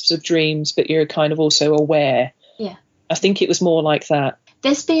wisps of dreams, but you're kind of also aware. Yeah. I think it was more like that.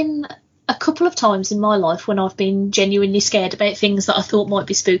 There's been a couple of times in my life when I've been genuinely scared about things that I thought might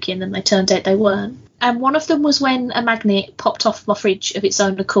be spooky, and then they turned out they weren't. And one of them was when a magnet popped off my fridge of its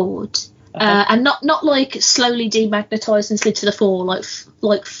own accord, and not slowly demagnetised and slid to the floor, like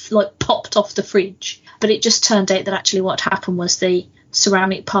popped off the fridge. But it just turned out that actually what happened was the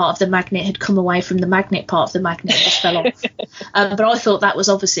ceramic part of the magnet had come away from the magnet part of the magnet and just fell off. But I thought that was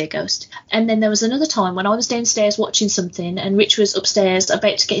obviously a ghost. And then there was another time when I was downstairs watching something, and Rich was upstairs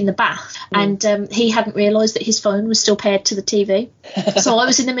about to get in the bath, and he hadn't realised that his phone was still paired to the TV. So I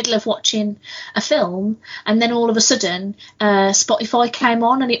was in the middle of watching a film, and then all of a sudden Spotify came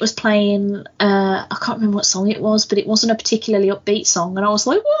on, and it was playing I can't remember what song it was, but it wasn't a particularly upbeat song, and I was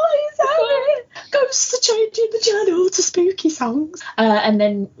like, what is happening? Ghosts are changing the channel to spooky songs. And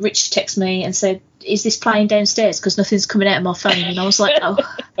then Rich texted me and said, is this playing downstairs? Because nothing's coming out of my phone. And I was like,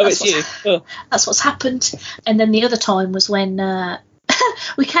 it's you. That's what's happened. And then the other time was when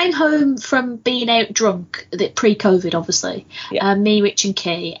we came home from being out drunk, pre-COVID, obviously. Yeah. Me, Rich and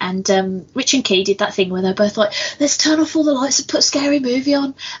Key. And Rich and Key did that thing where they're both like, let's turn off all the lights and put a scary movie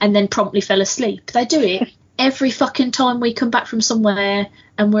on, and then promptly fell asleep. They do it every fucking time we come back from somewhere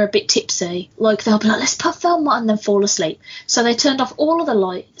and we're a bit tipsy, like they'll be like, let's put film on, and then fall asleep. So they turned off all of the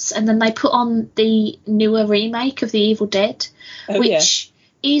lights and then they put on the newer remake of The Evil Dead, which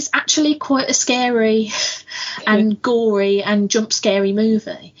is actually quite a scary and gory and jump scary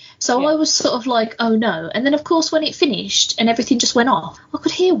movie. So I was sort of like, oh no. And then of course when it finished and everything just went off, I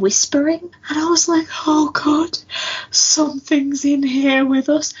could hear whispering and I was like, oh God, something's in here with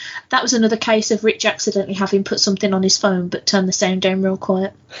us. That was another case of Rich accidentally having put something on his phone but turned the sound down real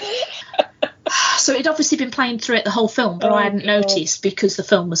quiet. So it'd obviously been playing throughout the whole film, but I hadn't noticed because the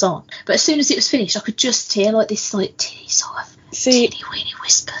film was on. But as soon as it was finished, I could just hear like this like teeny sort of teeny weeny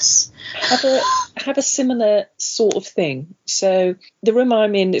whispers. Have a similar sort of thing. So the room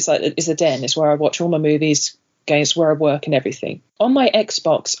I'm in is a den. It's where I watch all my movies, games, where I work and everything. On my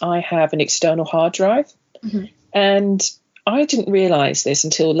Xbox, I have an external hard drive, and I didn't realise this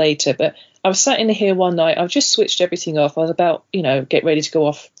until later, but I was sat in here one night, I've just switched everything off, I was about, get ready to go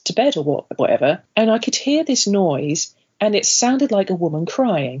off to bed or whatever, and I could hear this noise, and it sounded like a woman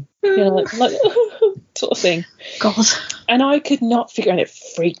crying, like sort of thing. God. And I could not figure, and it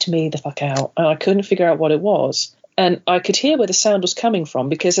freaked me the fuck out, and I couldn't figure out what it was. And I could hear where the sound was coming from,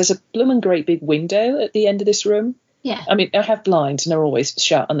 because there's a blooming great big window at the end of this room. Yeah. I mean, I have blinds and they're always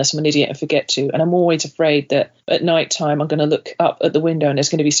shut unless I'm an idiot and forget to. And I'm always afraid that at night time I'm going to look up at the window and there's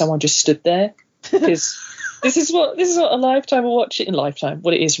going to be someone just stood there. Because this is what a lifetime of watching,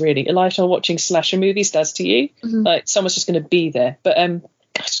 what it is really, a lifetime of watching slasher movies does to you. Like someone's just going to be there. But I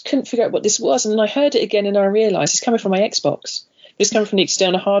just couldn't figure out what this was. And then I heard it again and I realised it's coming from my Xbox. It's coming from the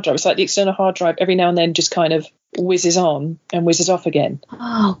external hard drive. It's like the external hard drive every now and then just kind of whizzes on and whizzes off again.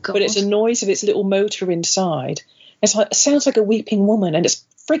 Oh, God. But it's a noise of its little motor inside. It sounds like a weeping woman, and it's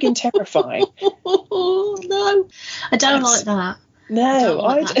frigging terrifying. Oh, no. I don't like that. No,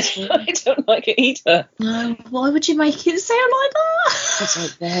 I don't like it either. No, why would you make it sound like that? I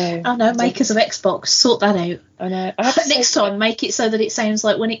don't know. I know, makers of Xbox, sort that out. I know. Next time, make it so that it sounds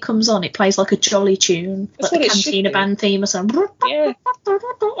like when it comes on, it plays like a jolly tune, like the Cantina Band theme or something. Yeah.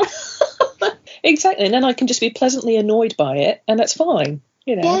 Exactly, and then I can just be pleasantly annoyed by it, and that's fine.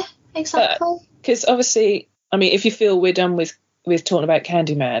 Yeah, exactly. Because obviously, I mean, if you feel we're done with talking about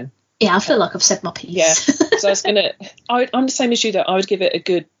Candyman. Yeah, I feel like I've said my piece. Yeah, so I'm the same as you, that I would give it a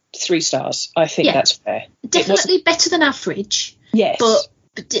good 3 stars. I think that's fair. Definitely better than average. Yes.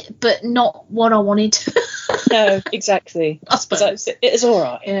 But not what I wanted. No, exactly. I suppose. It is all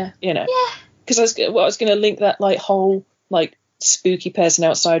right. Yeah. Yeah. Because I was going to link that whole spooky person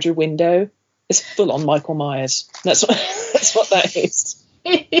outside your window. It's full on Michael Myers. That's what that is.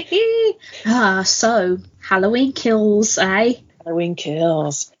 So Halloween Kills, eh? Halloween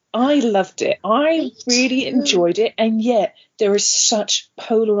Kills. I loved it. I really enjoyed it, and yet there are such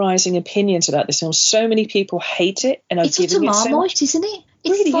polarizing opinions about this film. So many people hate it, and it's utter Marmite, isn't it? It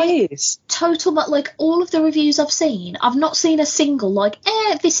really is. Total, like all of the reviews I've seen, I've not seen a single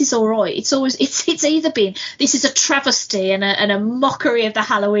this is all right. It's always it's either been this is a travesty and a mockery of the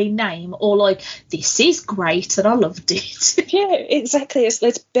Halloween name, or this is great and I loved it. Yeah, exactly.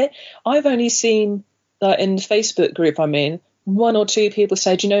 I've only seen in the Facebook group I'm in, 1 or 2 people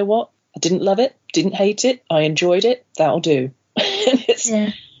say, do you know what? I didn't love it, didn't hate it, I enjoyed it. That'll do.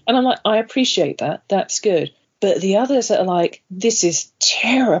 And I'm like, I appreciate that. That's good. But the others that are like, this is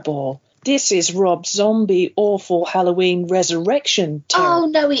terrible. This is Rob Zombie awful Halloween resurrection terror. Oh,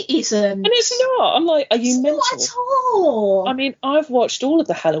 no, it isn't. And it's not. I'm like, are you mental? Not at all. I mean, I've watched all of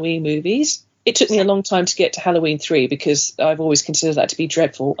the Halloween movies. It took me a long time to get to Halloween 3 because I've always considered that to be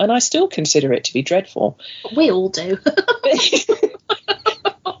dreadful, and I still consider it to be dreadful. We all do.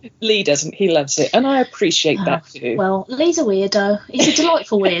 Lee doesn't. He loves it, and I appreciate that too. Well, Lee's a weirdo. He's a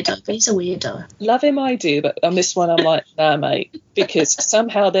delightful weirdo, but he's a weirdo. Love him, I do, but on this one I'm like, nah, mate, because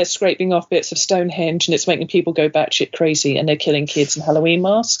somehow they're scraping off bits of Stonehenge and it's making people go batshit crazy, and they're killing kids in Halloween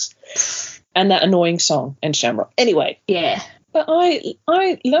masks, and that annoying song and Shamrock. Anyway. Yeah. But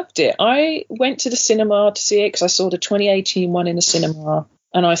I loved it. I went to the cinema to see it because I saw the 2018 one in the cinema,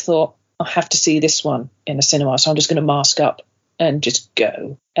 and I thought, I have to see this one in the cinema, so I'm just going to mask up and just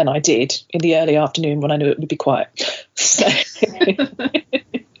go. And I did in the early afternoon when I knew it would be quiet. So,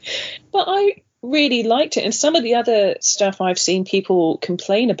 but I really liked it. And some of the other stuff I've seen people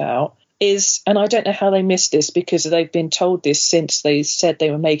complain about is, and I don't know how they missed this because they've been told this since they said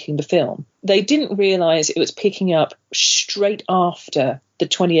they were making the film, they didn't realise it was picking up straight after the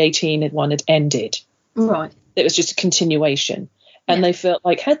 2018 one had ended. Right. It was just a continuation. And they felt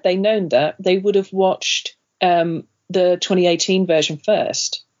like, had they known that, they would have watched the 2018 version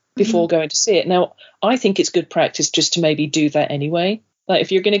first before going to see it. Now, I think it's good practice just to maybe do that anyway. Like,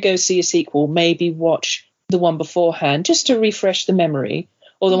 if you're going to go see a sequel, maybe watch the one beforehand just to refresh the memory.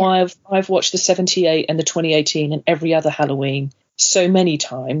 Although I've watched the 78 and the 2018 and every other Halloween so many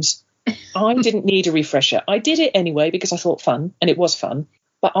times, I didn't need a refresher. I did it anyway because I thought fun, and it was fun.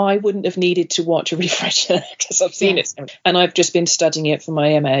 But I wouldn't have needed to watch a refresher because I've seen it. And I've just been studying it for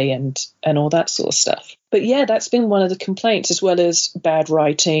my MA and all that sort of stuff. But yeah, that's been one of the complaints, as well as bad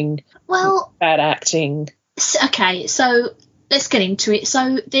writing, bad acting. Okay, so let's get into it.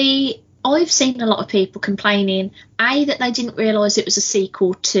 So I've seen a lot of people complaining, that they didn't realise it was a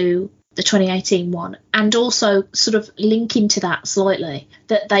sequel to the 2018 one, and also sort of linking to that slightly,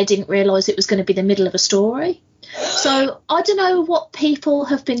 that they didn't realise it was going to be the middle of a story. So I don't know what people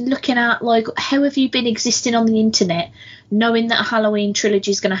have been looking at, like, how have you been existing on the internet knowing that a Halloween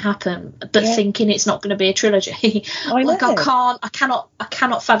trilogy is going to happen, but thinking it's not going to be a trilogy? I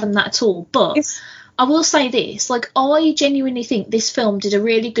cannot fathom that at all. But I will say this, like, I genuinely think this film did a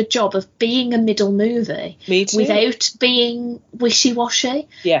really good job of being a middle movie. Me too. Without being wishy-washy.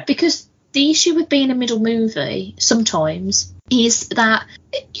 Yeah. Because the issue with being a middle movie sometimes is that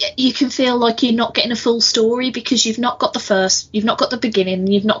you can feel like you're not getting a full story because you've not got the beginning,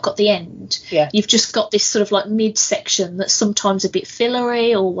 you've not got the end. Yeah. You've just got this sort of like mid-section that's sometimes a bit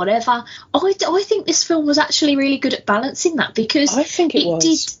fillery or whatever. I think this film was actually really good at balancing that, because I think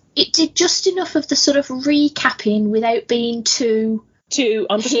it did just enough of the sort of recapping without being too...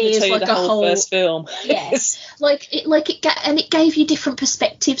 I'm just going to tell you the whole first film. Yes, it gave you different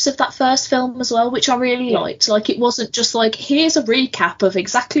perspectives of that first film as well, which I really liked. Like, it wasn't just like, here's a recap of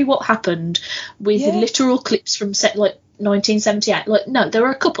exactly what happened with literal clips from set like 1978. Like, no, there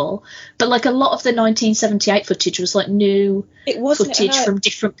were a couple, but like a lot of the 1978 footage was like new footage from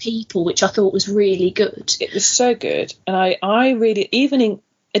different people, which I thought was really good. It was so good, and I really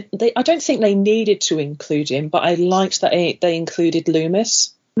I don't think they needed to include him, but I liked that they included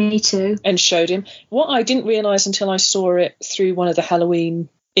Loomis. Me too. And showed him. What I didn't realise until I saw it through one of the Halloween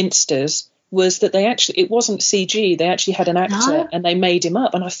Instas was that it wasn't CG. They actually had an actor and they made him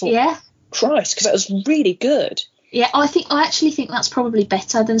up. And I thought, Christ, because that was really good. Yeah, I actually think that's probably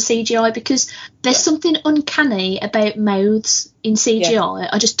better than CGI, because there's something uncanny about mouths in CGI. Yeah.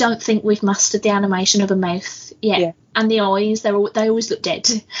 I just don't think we've mastered the animation of a mouth yet. Yeah. And the eyes, they always look dead.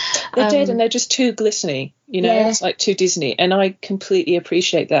 They're dead, and they're just too glistening, it's like too Disney. And I completely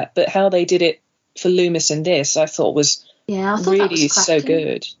appreciate that. But how they did it for Loomis in this, I thought was really so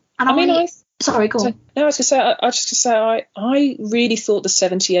good. And sorry, go on. No, I was going to say, I really thought the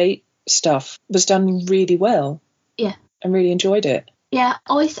 78 stuff was done really well. Yeah. I really enjoyed it. Yeah,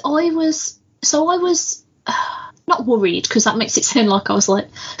 I was not worried, because that makes it sound like I was like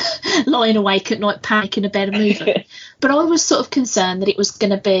lying awake at night panicking about a movie. But I was sort of concerned that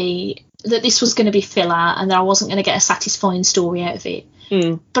this was going to be filler and that I wasn't going to get a satisfying story out of it.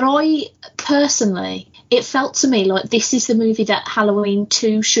 But I personally, it felt to me like this is the movie that Halloween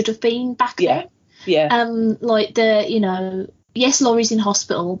 2 should have been back then. Yeah. Like yes, Laurie's in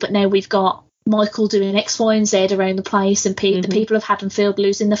hospital, but now we've got Michael doing X, Y, and Z around the place, and the people of Haddonfield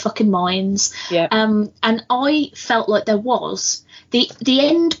losing their fucking minds. Yeah. And I felt like there was the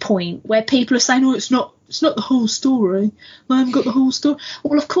end point where people are saying, "Oh, it's not the whole story. I haven't got the whole story."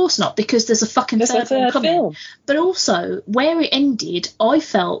 Well, of course not, because there's a fucking third one coming. Film. But also, where it ended, I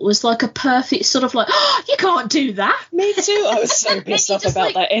felt was like a perfect sort of like, "Oh, you can't do that." Me too. I was so pissed off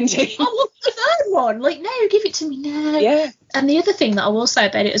about that ending. I want the third one. Like, no, give it to me now. Yeah. And the other thing that I will say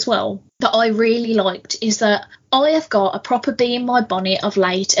about it as well that I really liked is that I have got a proper bee in my bonnet of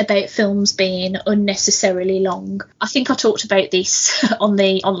late about films being unnecessarily long. I think I talked about this on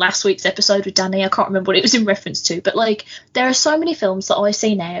last week's episode with Danny. I can't remember what it was in reference to, but like, there are so many films that I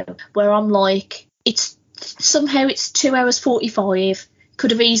see now where I'm like, it's 2 hours 45.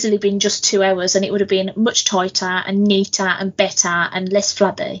 Could have easily been just 2 hours, and it would have been much tighter and neater and better and less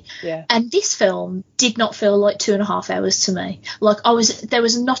flabby. Yeah. And this film did not feel like 2.5 hours to me. Like, there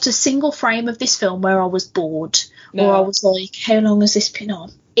was not a single frame of this film where I was bored or I was like, how long has this been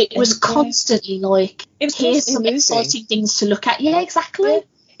on? It was constantly like, here's some exciting things to look at. Yeah, exactly.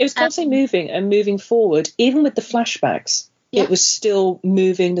 It was constantly moving and moving forward. Even with the flashbacks, it was still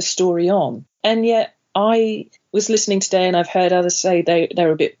moving the story on. And yet I was listening today, and I've heard others say they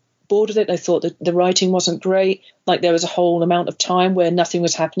were a bit bored with it. They thought that the writing wasn't great. Like, there was a whole amount of time where nothing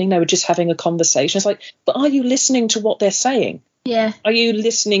was happening. They were just having a conversation. It's like, but are you listening to what they're saying? Yeah. Are you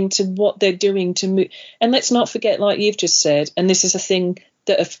listening to what they're doing to move? And let's not forget, like you've just said, and this is a thing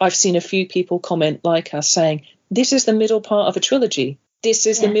that I've seen a few people comment like us saying, this is the middle part of a trilogy. This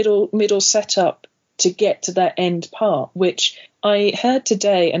is the middle setup to get to that end part, which I heard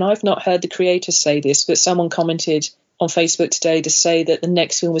today, and I've not heard the creators say this, but someone commented on Facebook today to say that the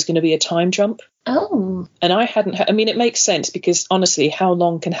next film was going to be a time jump. Oh. And I hadn't. I mean, it makes sense because honestly, how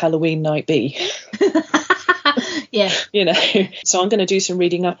long can Halloween night be? Yeah. You know. So I'm going to do some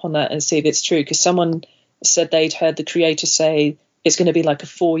reading up on that and see if it's true, because someone said they'd heard the creator say it's going to be like a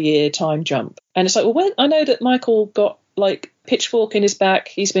 4-year time jump. And it's like, well, I know that Michael got like pitchfork in his back.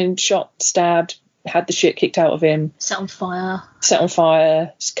 He's been shot, stabbed, had the shit kicked out of him. Set on fire.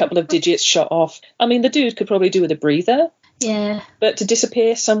 A couple of digits shot off. I mean, the dude could probably do with a breather. Yeah. But to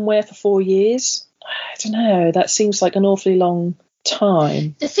disappear somewhere for 4 years, I don't know. That seems like an awfully long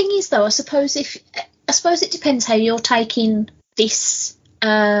time. The thing is, though, I suppose it depends how you're taking this.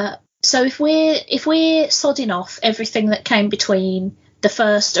 So if we're sodding off everything that came between the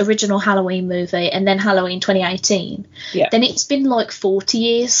first original Halloween movie and then Halloween 2018, then it's been like 40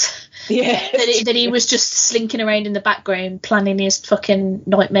 years. Yeah. that he was just slinking around in the background planning his fucking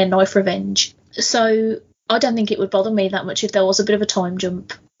Nightmare Knife revenge. So I don't think it would bother me that much if there was a bit of a time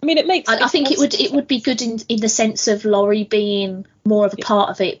jump. I mean, I think it would be good in the sense of Laurie being more of a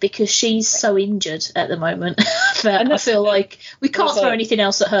part of it, because she's so injured at the moment that I feel like we can't throw anything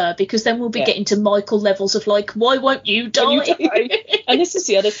else at her, because then we'll be getting to Michael levels of like, why won't you die? And this is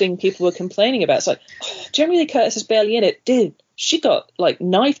the other thing people were complaining about. It's like, Jamie Lee Curtis is barely in it. Dude, she got like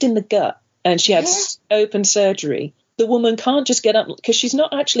knifed in the gut and she had open surgery. The woman can't just get up, because she's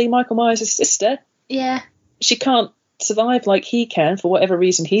not actually Michael Myers' sister. Yeah. She can't survive like he can. For whatever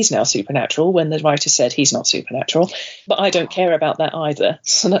reason, he's now supernatural when the writer said he's not supernatural. But I don't care about that either,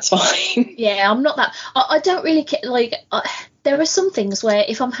 so that's fine. Yeah, I'm not that. I don't really care. Like, there are some things where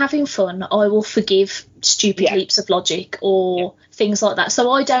if I'm having fun, I will forgive stupid leaps of logic or things like that.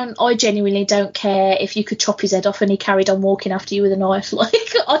 So I genuinely don't care if you could chop his head off and he carried on walking after you with a knife. Like,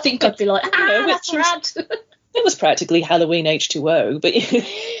 I think I'd be like, that's rad. It was practically Halloween H2O, but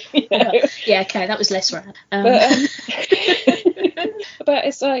yeah, okay, that was less rad. But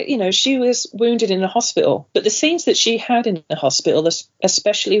it's like, she was wounded in a hospital, but the scenes that she had in the hospital,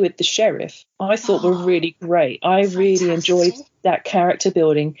 especially with the sheriff, I thought were really great. I really enjoyed that character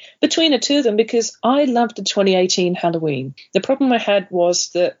building between the two of them, because I loved the 2018 Halloween. The problem I had was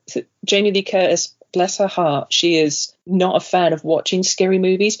that Jamie Lee Curtis, bless her heart, she is not a fan of watching scary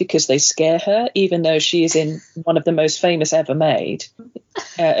movies because they scare her, even though she is in one of the most famous ever made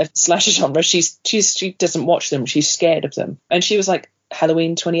of slasher genre. She doesn't watch them. She's scared of them. And she was like,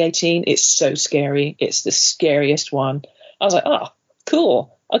 Halloween 2018, it's so scary. It's the scariest one. I was like, oh,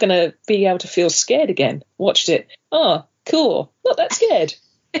 cool. I'm going to be able to feel scared again. Watched it. Oh, cool. Not that scared.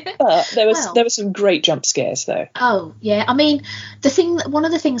 But there were some great jump scares though. Oh yeah, I mean, one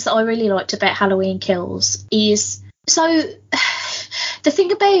of the things that I really liked about Halloween Kills is the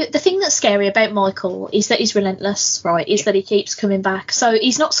thing that's scary about Michael is that he's relentless, right? Is that he keeps coming back. So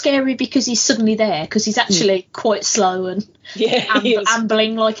he's not scary because he's suddenly there, because he's actually quite slow and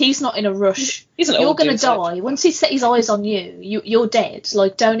ambling. Like, he's not in a rush. You're going to die. Once he set his eyes on you're dead.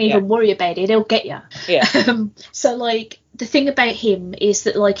 Like, don't even worry about it. He'll get you. Yeah. So, like, the thing about him is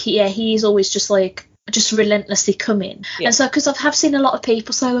that, like, he is always just, like, just relentlessly coming. And so, because I've seen a lot of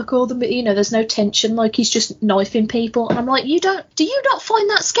people say, like, there's no tension, like, he's just knifing people. And I'm like, do you not find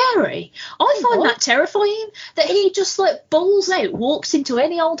that scary? I find that terrifying, that he just, like, balls out, walks into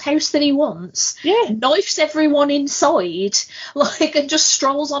any old house that he wants, knifes everyone inside, like, and just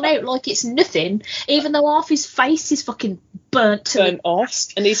strolls on out like it's nothing, even though half his face is fucking burnt off,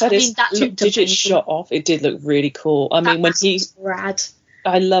 and he's had his 2 digits shot off. It did look really cool. I mean, when he's rad.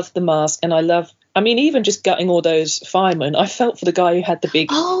 I love the mask, and even just gutting all those firemen, I felt for the guy who had the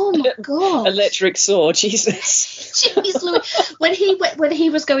big electric sword. Jesus. Jeez Louis. When he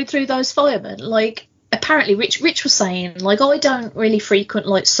was going through those firemen, like, apparently Rich was saying, like, I don't really frequent,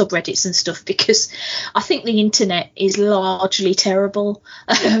 like, subreddits and stuff because I think the internet is largely terrible.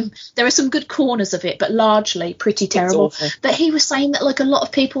 There are some good corners of it, but largely pretty terrible. But he was saying that, like, a lot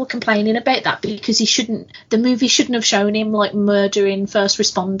of people were complaining about that because the movie shouldn't have shown him, like, murdering first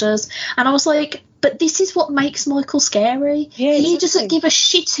responders. And I was like, but this is what makes Michael scary. Yeah, he doesn't give a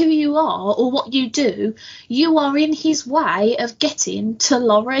shit who you are or what you do. You are in his way of getting to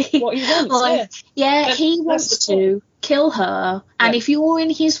Laurie. What he wants, he wants to kill her, and if you're in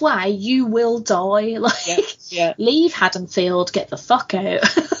his way, you will die. Like, leave Haddonfield, get the fuck out.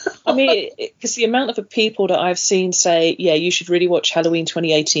 I mean, because the amount of people that I've seen say, you should really watch Halloween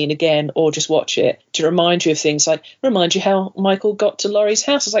 2018 again, or just watch it to remind you of things, like remind you how Michael got to Laurie's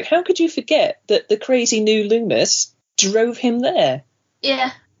house. It's like, how could you forget that the crazy new Loomis drove him there?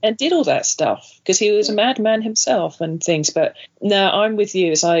 Yeah. And did all that stuff, because he was a madman himself and things. But no, I'm with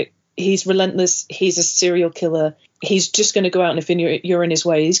you. It's like, he's relentless, he's a serial killer, he's just going to go out, and if you're in his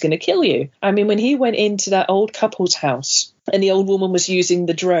way, he's going to kill you. I mean, when he went into that old couple's house and the old woman was using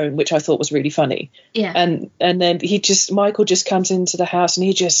the drone, which I thought was really funny. Yeah. And then Michael just comes into the house and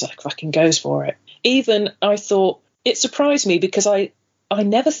he just like fucking goes for it. Even I thought, it surprised me because I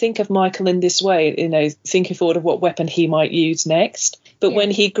never think of Michael in this way, you know, thinking forward of what weapon he might use next. But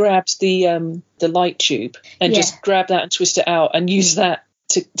when he grabs the light tube and just grabbed that and twist it out and use that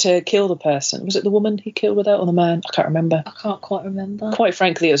to kill the person. Was it the woman he killed with that or the man? I can't remember. I can't quite remember. Quite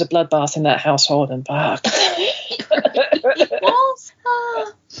frankly, it was a bloodbath in that household, and fuck. It was.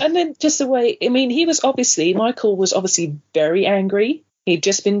 And then just the way, I mean, Michael was obviously very angry. He'd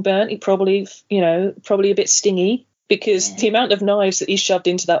just been burnt. He probably a bit stingy. Because the amount of knives that he shoved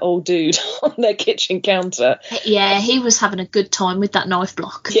into that old dude on their kitchen counter. Yeah, he was having a good time with that knife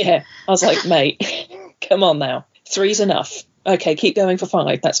block. Yeah, I was like, mate, come on now. 3's enough. Okay, keep going for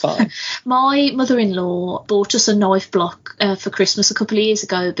 5. That's fine. My mother-in-law bought us a knife block for Christmas a couple of years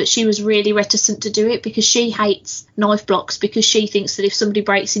ago, but she was really reticent to do it because she hates knife blocks, because she thinks that if somebody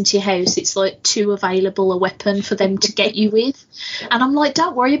breaks into your house, it's like too available a weapon for them to get you with. And I'm like,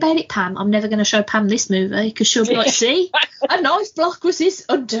 don't worry about it, Pam. I'm never going to show Pam this movie, because she'll be like, see, a knife block was his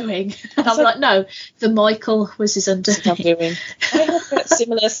undoing. And I'm like, no, the Michael was his undoing. I have that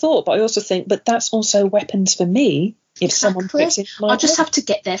similar thought, but I also think, but that's also weapons for me. If someone puts it in my I'll just have to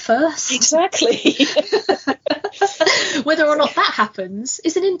get there first. Exactly. Whether or not that happens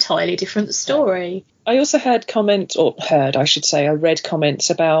is an entirely different story. I also I read comments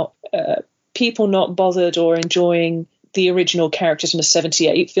about people not bothered or enjoying the original characters from the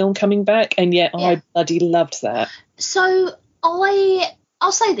 78 film coming back, and yet I bloody loved that. So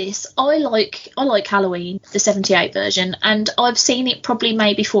I'll say this, I like Halloween, the 78 version, and I've seen it probably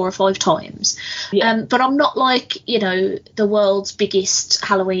maybe 4 or 5 times. Yeah. But I'm not like, you know, the world's biggest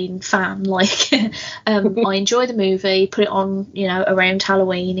Halloween fan. Like, I enjoy the movie, put it on, you know, around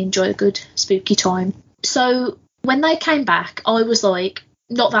Halloween, enjoy a good spooky time. So when they came back, I was like,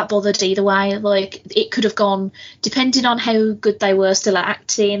 not that bothered either way. Like, it could have gone, depending on how good they were still at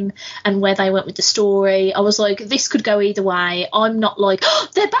acting and where they went with the story, I was like, this could go either way. I'm not like, oh,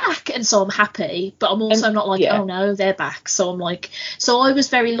 they're back, and so I'm happy, but I'm also not like, oh no, they're back. So I'm like, so I was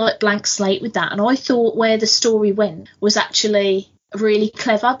very like blank slate with that, and I thought where the story went was actually really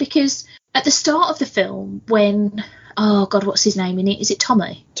clever, because at the start of the film, when, oh God, what's his name in it? Is it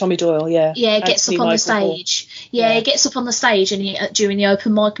Tommy? Tommy Doyle, yeah. Yeah, gets up on the stage. Yeah, he gets up on the stage and he, during the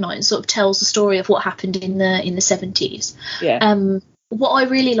open mic night, and sort of tells the story of what happened in the 70s. Yeah. What I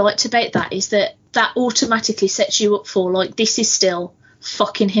really liked about that is that automatically sets you up for, like, this is still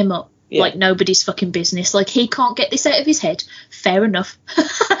fucking him up. Yeah. Like nobody's fucking business. Like, he can't get this out of his head. Fair enough.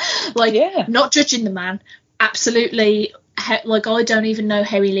 Not judging the man. Absolutely. Like, I don't even know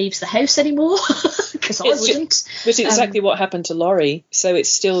how he leaves the house anymore, because I wouldn't. Which is exactly what happened to Laurie. So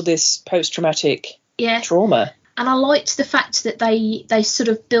it's still this post-traumatic trauma. And I liked the fact that they sort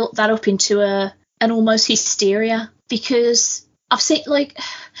of built that up into an almost hysteria, because I've seen, like,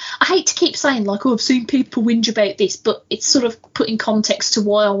 I hate to keep saying, like, oh, I've seen people whinge about this, but it's sort of put in context to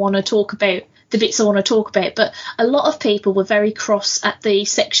why I want to talk about the bits I want to talk about. But a lot of people were very cross at the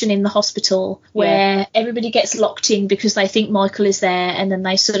section in the hospital where everybody gets locked in because they think Michael is there, and then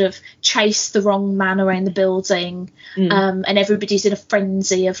they sort of chase the wrong man around the building, and everybody's in a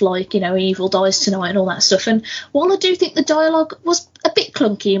frenzy of, like, you know, evil dies tonight and all that stuff. And while I do think the dialogue was a bit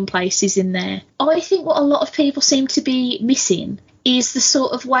clunky in places in there, I think what a lot of people seem to be missing is the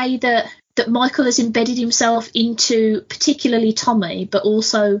sort of way that Michael has embedded himself into particularly Tommy, but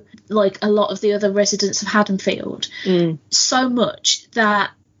also, like, a lot of the other residents of Haddonfield, so much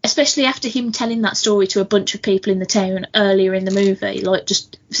that, especially after him telling that story to a bunch of people in the town earlier in the movie, like,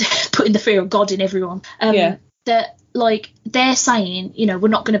 just putting the fear of God in everyone, that, like, they're saying, you know, we're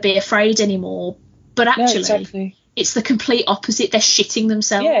not going to be afraid anymore, but actually it's the complete opposite. They're shitting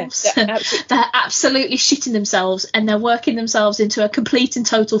themselves. Yeah, they're absolutely shitting themselves, and they're working themselves into a complete and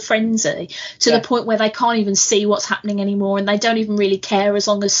total frenzy to the point where they can't even see what's happening anymore, and they don't even really care as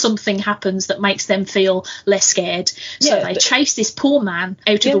long as something happens that makes them feel less scared. So they chase this poor man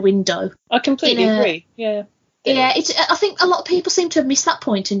out of the window. I completely agree. Yeah. Yeah, I think a lot of people seem to have missed that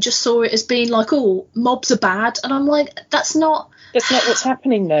point and just saw it as being like, oh, mobs are bad, and I'm like, that's not what's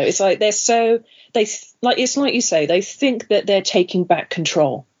happening though. It's like it's like you say, they think that they're taking back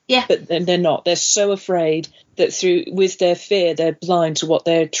control. Yeah. But they're not. They're so afraid that with their fear, they're blind to what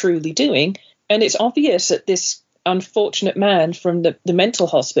they're truly doing. And it's obvious that this unfortunate man from the mental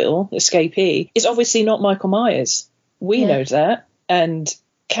hospital, escapee, is obviously not Michael Myers. We know that. And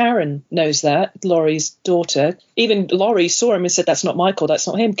Karen knows that, Laurie's daughter. Even Laurie saw him and said, that's not Michael, that's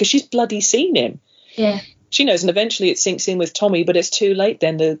not him, because she's bloody seen him. Yeah. She knows, and eventually it sinks in with Tommy, but it's too late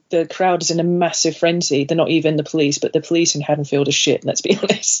then. The crowd is in a massive frenzy. They're not even the police, but the police in Haddonfield are shit, let's be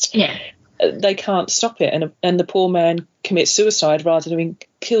honest. Yeah. They can't stop it, and the poor man commits suicide rather than being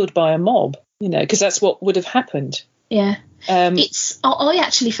killed by a mob, because that's what would have happened. Yeah. I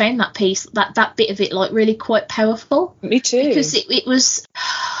actually found that piece, that bit of it, like, really quite powerful. Me too. Because it was,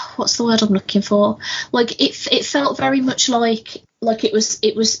 what's the word I'm looking for? Like, it felt very much like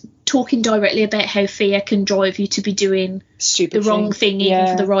it was talking directly about how fear can drive you to be doing the wrong thing, even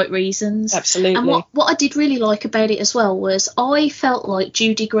for the right reasons. Absolutely. And what I did really like about it as well was I felt like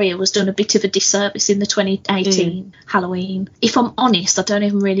Judy Greer was done a bit of a disservice in the 2018 Halloween. If I'm honest, I don't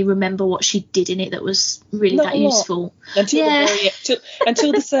even really remember what she did in it that was really that useful.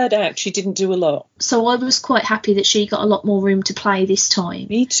 Until the third act, she didn't do a lot. So I was quite happy that she got a lot more room to play this time.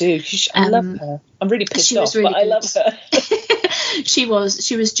 Me too. I love her. I'm really pissed off, but I love her. She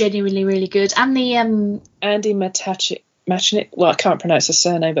was genuinely really good. And the Andy Matichak, well, I can't pronounce her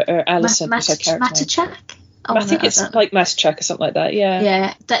surname, but Alison was her character. Matichak? I think it's like Matichak or something like that.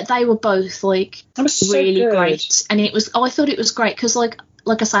 Yeah. Yeah, they were both like really great, and I thought it was great because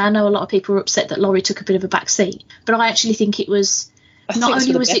like I say, I know a lot of people were upset that Laurie took a bit of a back seat, but I actually think it was not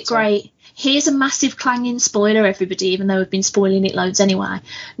only was it great. Here's a massive clanging spoiler, everybody, even though we've been spoiling it loads anyway.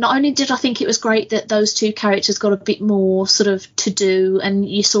 Not only did I think it was great that those two characters got a bit more sort of to do and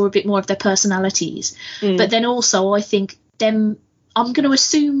you saw a bit more of their personalities, but then also I think I'm going to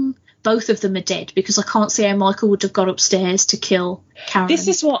assume both of them are dead because I can't see how Michael would have got upstairs to kill Karen. This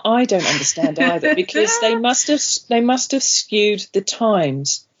is what I don't understand either, because they must have skewed the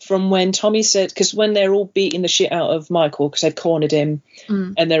times from when Tommy said, because when they're all beating the shit out of Michael because they'd cornered him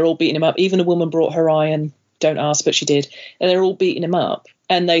and they're all beating him up, even a woman brought her iron, don't ask, but she did, and they're all beating him up,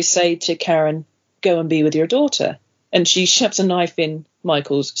 and they say to Karen, go and be with your daughter, and she shoves a knife in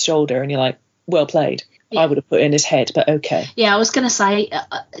Michael's shoulder, and you're like, well played. I would have put it in his head, but okay. Yeah, I was going to say,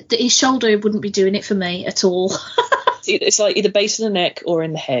 his shoulder wouldn't be doing it for me at all. It's like either base of the neck or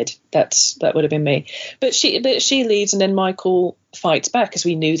in the head. That would have been me. But she leaves, and then Michael fights back, as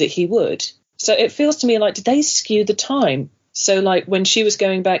we knew that he would. So it feels to me like, did they skew the time? So like when she was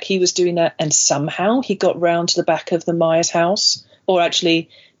going back, he was doing that, and somehow he got round to the back of the Myers house, or actually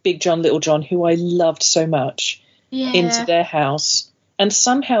Big John, Little John, who I loved so much, into their house, and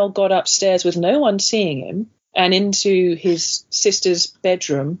somehow got upstairs with no one seeing him and into his sister's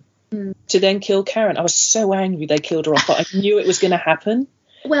bedroom to then kill Karen. I was so angry they killed her off, but I knew it was going to happen.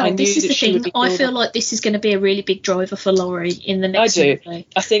 Well, this is the thing. I feel like this is going to be a really big driver for Laurie in the next movie.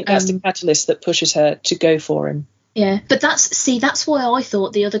 I think that's the catalyst that pushes her to go for him. Yeah, but that's why I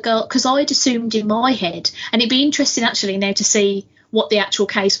thought the other girl, because I'd assumed in my head, and it'd be interesting actually now to see what the actual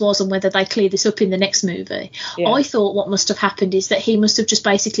case was and whether they clear this up in the next movie. I thought what must have happened is that he must have just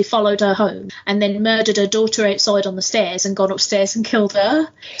basically followed her home and then murdered her daughter outside on the stairs and gone upstairs and killed her.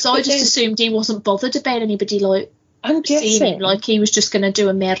 So I just assumed he wasn't bothered about anybody like seeing him, like he was just going to do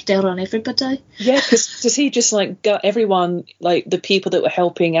a murder on everybody. Yeah, because he just like got everyone, like the people that were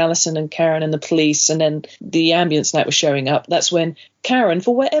helping Alison and Karen and the police, and then the ambulance that was showing up. That's when Karen,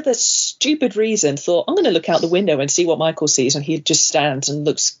 for whatever stupid reason, thought, I'm going to look out the window and see what Michael sees, and he just stands and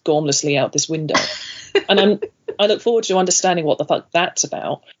looks gormlessly out this window. And I look forward to understanding what the fuck that's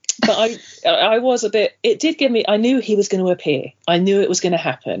about. But I was a bit, it did give me, I knew he was going to appear. I knew it was going to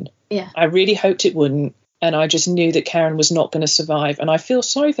happen. Yeah. I really hoped it wouldn't. And I just knew that Karen was not going to survive. And I feel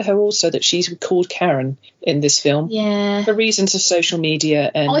sorry for her also that she's called Karen in this film. Yeah. For reasons of social media.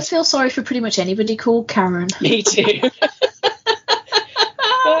 And I feel sorry for pretty much anybody called Karen. Me too.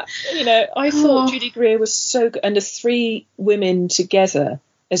 But, I thought Judy Greer was so good. And the three women together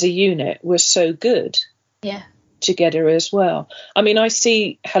as a unit were so good. Yeah. Together as well. I mean, I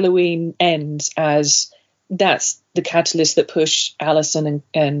see Halloween Ends as that's the catalyst that pushed Alison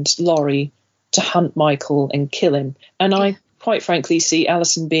and Laurie to hunt Michael and kill him. And I quite frankly see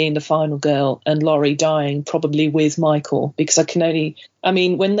Alison being the final girl and Laurie dying probably with Michael, because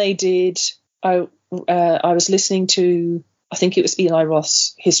when they did, I was listening to, I think it was Eli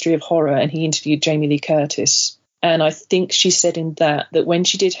Roth's History of Horror, and he interviewed Jamie Lee Curtis. And I think she said in that when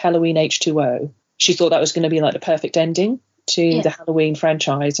she did Halloween H2O, she thought that was going to be like the perfect ending to the Halloween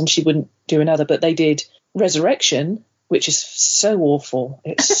franchise, and she wouldn't do another. But they did Resurrection, which is so awful.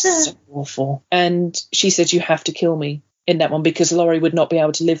 It's so awful. And she said, you have to kill me in that one, because Laurie would not be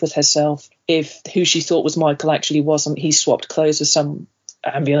able to live with herself if who she thought was Michael actually wasn't. He swapped clothes with some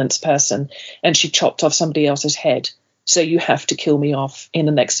ambulance person and she chopped off somebody else's head. So you have to kill me off in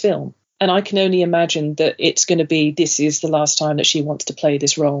the next film. And I can only imagine that it's going to be, this is the last time that she wants to play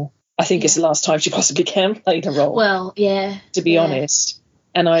this role. I think it's the last time she possibly can play the role. Well, yeah. To be honest.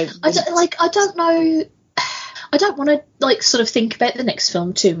 And I don't know. I don't want to like sort of think about the next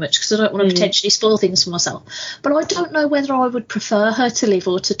film too much because I don't want to potentially spoil things for myself. But I don't know whether I would prefer her to live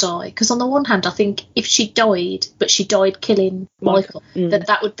or to die. Because on the one hand, I think if she died, but she died killing Michael,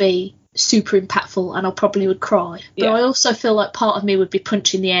 that would be super impactful and I probably would cry. But I also feel like part of me would be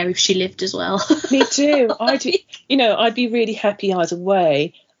punching the air if she lived as well. Me too. I'd be really happy either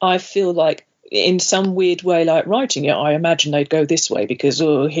way. I feel like in some weird way, like writing it, I imagine they'd go this way because,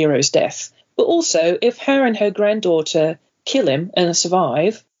 hero's death. But also, if her and her granddaughter kill him and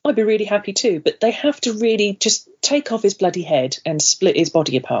survive, I'd be really happy too. But they have to really just take off his bloody head and split his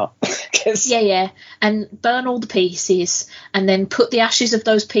body apart. And burn all the pieces and then put the ashes of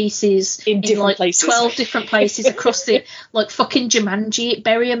those pieces in like places. 12 different places across the, like fucking Jumanji,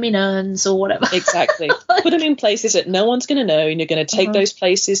 bury them in urns or whatever. Exactly. Put them in places that no one's going to know and you're going to take those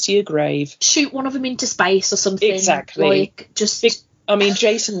places to your grave. Shoot one of them into space or something. Exactly. Like, just...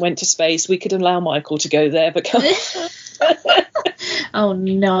 Jason went to space. We could allow Michael to go there, but oh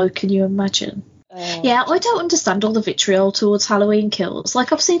no, can you imagine? Yeah, I don't understand all the vitriol towards Halloween Kills.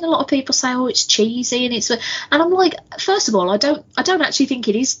 Like, I've seen a lot of people say, "Oh, it's cheesy," and I'm like, first of all, I don't actually think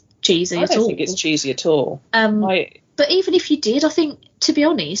it is cheesy at all. I don't think it's cheesy at all. But even if you did, I think, to be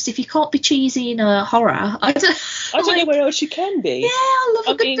honest, if you can't be cheesy in a horror, I don't know where else you can be. Yeah, I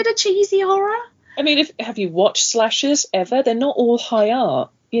love a good bit of cheesy horror. I mean, have you watched slashers ever? They're not all high art,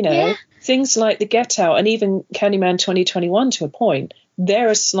 Things like The Get Out and even Candyman 2021 to a point, they're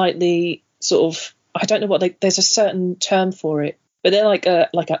a slightly sort of, I don't know what there's a certain term for it, but they're like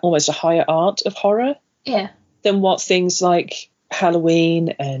almost a higher art of horror. Yeah. Than what things like Halloween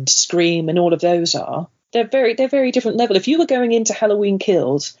and Scream and all of those are. They're very different level. If you were going into Halloween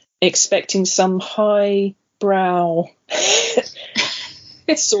Kills expecting some high brow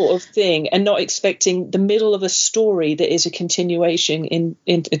sort of thing and not expecting the middle of a story that is a continuation in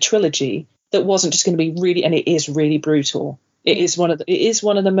a trilogy that wasn't just going to be really, and it is really brutal. It is one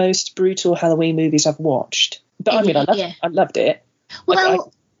of the most brutal Halloween movies I've watched. But I mean, I loved it.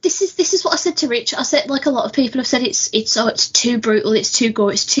 Well, this is what I said to Rich. I said, like, a lot of people have said it's too brutal, it's too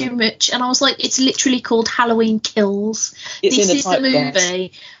gore, it's too much, and I was like, it's literally called Halloween Kills. This is the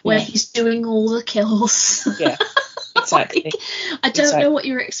movie where he's doing all the kills. Yeah. Exactly. I don't know what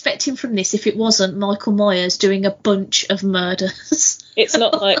you were expecting from this if it wasn't Michael Myers doing a bunch of murders. It's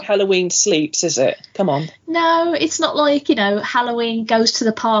not like Halloween Sleeps, is it? Come on. No, it's not like, Halloween goes to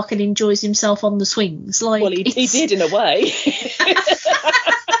the park and enjoys himself on the swings. Like, well, he did in a way.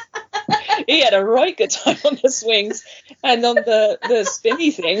 He had a right good time on the swings and on the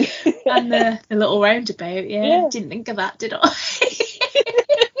spinny thing. And the little roundabout, yeah. Didn't think of that, did I?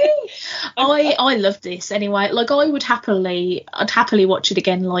 I love this anyway. Like, I'd happily watch it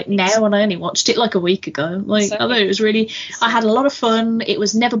again, like, now, and I only watched it like a week ago. Like, I thought it was really, I had a lot of fun. It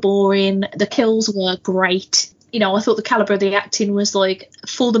was never boring. The kills were great. I thought the calibre of the acting was, like,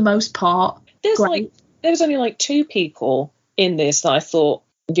 for the most part, great. There was only like 2 people in this that I thought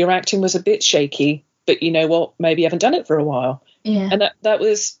your acting was a bit shaky, but you know what? Maybe you haven't done it for a while. Yeah. And that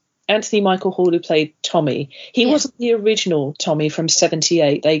was Anthony Michael Hall, who played Tommy. He wasn't the original Tommy from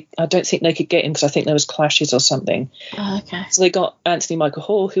 78. I don't think they could get him because I think there was clashes or something. Oh, okay. So they got Anthony Michael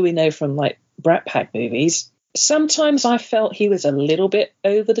Hall, who we know from like Brat Pack movies. Sometimes I felt he was a little bit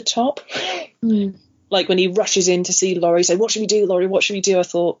over the top. Like when he rushes in to see Laurie, say, "What should we do, Laurie? What should we do?" I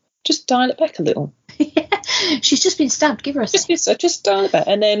thought, just dial it back a little. She's just been stabbed. Give her a second. Just dial it back.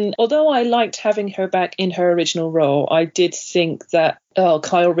 And then, although I liked having her back in her original role, I did think that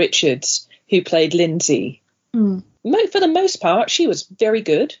Kyle Richards, who played Lindsay, for the most part, she was very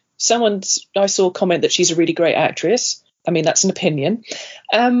good. I saw comment that she's a really great actress. I mean, that's an opinion.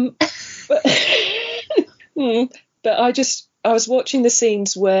 But I was watching the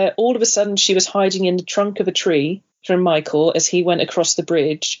scenes where all of a sudden she was hiding in the trunk of a tree from Michael as he went across the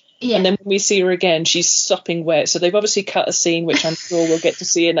bridge. Yeah. And then when we see her again, she's sopping wet. So they've obviously cut a scene, which I'm sure we'll get to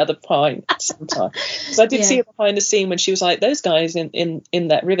see another time sometime. So I did see her behind the scene when she was like, those guys in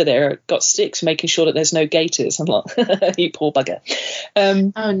that river there got sticks making sure that there's no gators. I'm like, you poor bugger.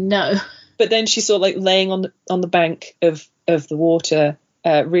 Oh, no. But then she's sort of like laying on the bank of the water,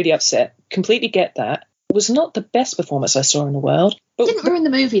 really upset. Completely get that. It was not the best performance I saw in the world. But didn't ruin the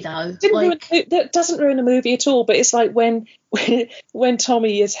movie, though. That doesn't ruin the movie at all. But it's like when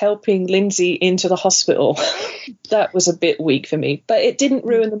Tommy is helping Lindsay into the hospital, that was a bit weak for me. But it didn't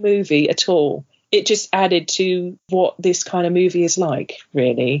ruin the movie at all. It just added to what this kind of movie is like,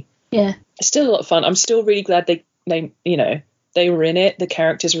 really. Yeah. It's still a lot of fun. I'm still really glad they they were in it. The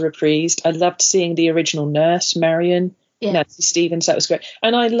characters were reprised. I loved seeing the original nurse, Marion, Nancy Stevens. That was great.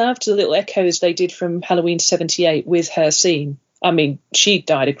 And I loved the little echoes they did from Halloween 78 with her scene. I mean, she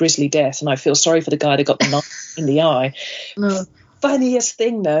died a grisly death, and I feel sorry for the guy that got the knife in the eye. No. Funniest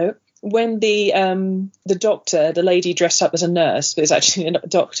thing, though, when the doctor, the lady dressed up as a nurse, but is actually a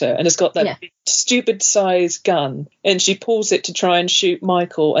doctor, and has got that stupid size gun, and she pulls it to try and shoot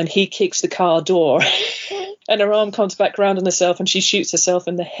Michael, and he kicks the car door, and her arm comes back round on herself, and she shoots herself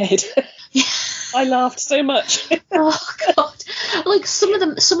in the head. I laughed so much. Oh God! Like some of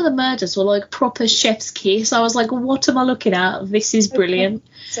the murders were like proper chef's kiss. I was like, what am I looking at? This is brilliant.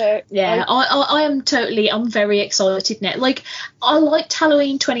 So yeah, I'm very excited now. Like, I liked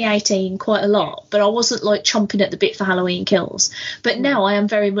Halloween 2018 quite a lot, but I wasn't like chomping at the bit for Halloween Kills. But now I am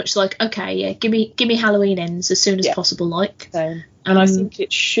very much like, okay, yeah, give me Halloween Ends as soon as possible. Like, and I think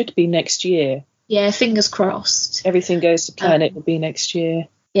it should be next year. Yeah, fingers crossed. Everything goes to plan. It will be next year.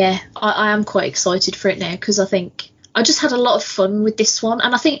 Yeah, I am quite excited for it now, because I think I just had a lot of fun with this one.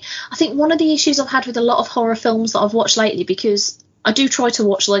 And I think one of the issues I've had with a lot of horror films that I've watched lately, because I do try to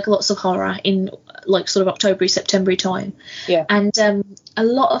watch like lots of horror in like sort of October, September time. Yeah. And a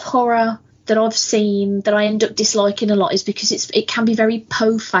lot of horror that I've seen that I end up disliking a lot is because it can be very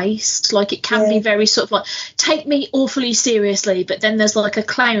po-faced. Like, it can be very sort of like, take me awfully seriously, but then there's like a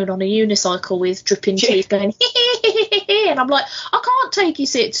clown on a unicycle with dripping teeth going and I'm like, I can't take you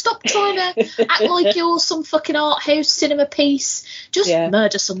serious. Stop trying to act like you're some fucking art house cinema piece. Just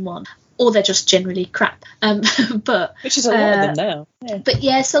murder someone. Or they're just generally crap. But which is a lot of them now. Yeah. But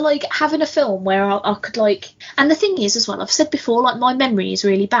yeah, so like having a film where I could like, and the thing is as well, I've said before, like my memory is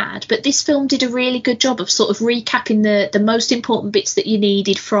really bad, but this film did a really good job of sort of recapping the most important bits that you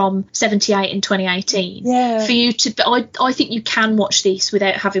needed from 78 and 2018. Yeah. For you to, I think you can watch this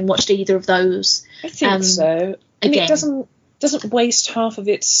without having watched either of those. I think so. And again, it doesn't waste half of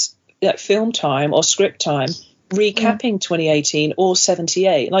its like film time or script time recapping 2018 or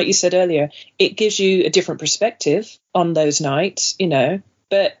 78. Like you said earlier, it gives you a different perspective on those nights, you know,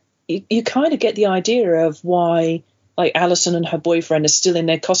 but you kind of get the idea of why like Alison and her boyfriend are still in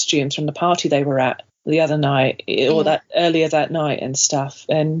their costumes from the party they were at the other night or that earlier that night and stuff.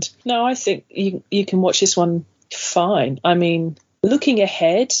 And no, I think you can watch this one fine. I mean, looking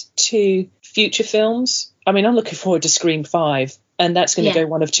ahead to future films, I mean, I'm looking forward to Scream 5. And that's going to go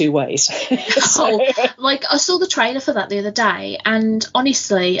one of two ways. Like, I saw the trailer for that the other day, and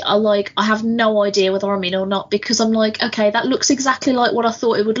honestly, I have no idea whether I'm in or not, because I'm like, okay, that looks exactly like what I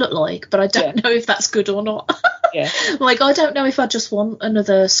thought it would look like, but I don't know if that's good or not. Like, I don't know if I just want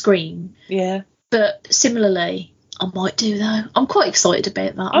another Scream. Yeah. But similarly, I might do, though. I'm quite excited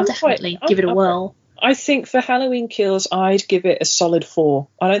about that. I'll definitely give it a whirl. I think for Halloween Kills, I'd give it a solid 4.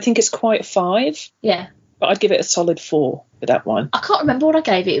 I don't think it's quite 5. Yeah. But I'd give it a solid 4 for that one. I can't remember what I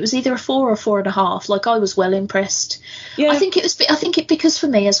gave it. It was either a 4 or a 4.5. Like, I was well impressed. Yeah. I think it because for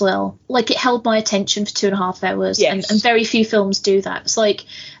me as well, like, it held my attention for 2.5 hours. Yes. And very few films do that. It's like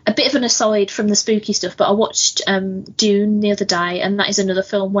a bit of an aside from the spooky stuff, but I watched Dune the other day, and that is another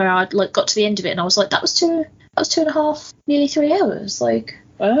film where I like got to the end of it and I was like, that was 2.5, nearly 3 hours. Like,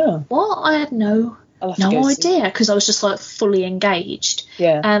 what? I had no idea, because I was just like fully engaged.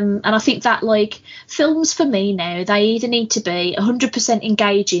 Yeah. And I think that like films for me now, they either need to be 100%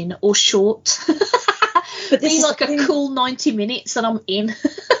 engaging or short. But be like a cool 90 minutes and I'm in.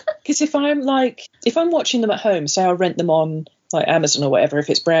 Because if I'm watching them at home, say I rent them on like Amazon or whatever, if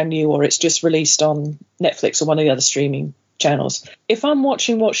it's brand new or it's just released on Netflix or one of the other streaming channels, if I'm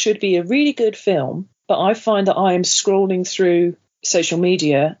watching what should be a really good film, but I find that I am scrolling through social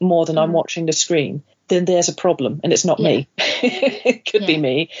media more than I'm watching the screen, then there's a problem, and it's not me. It could be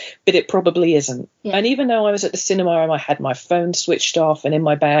me, but it probably isn't. And even though I was at the cinema and I had my phone switched off and in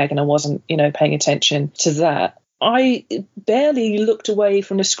my bag and I wasn't, paying attention to that, I barely looked away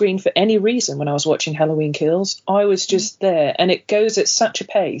from the screen for any reason when I was watching Halloween Kills. I was just there, and it goes at such a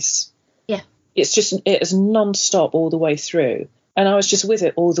pace. Yeah. It is non-stop all the way through, and I was just with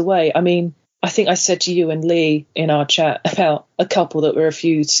it all the way. I mean, I think I said to you and Lee in our chat about a couple that were a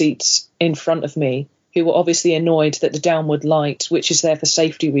few seats in front of me who were obviously annoyed that the downward light, which is there for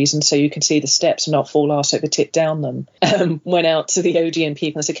safety reasons so you can see the steps and not fall arse over tit down them, went out to the Odeon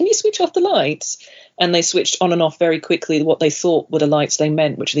people and said, can you switch off the lights? And they switched on and off very quickly what they thought were the lights they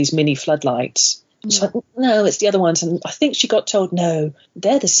meant, which are these mini floodlights. She's like, no, it's the other ones. And I think she got told, no,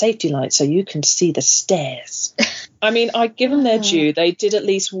 they're the safety lights so you can see the stairs. I mean, I give them their due. They did at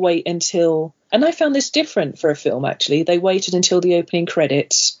least wait until, and I found this different for a film, actually. They waited until the opening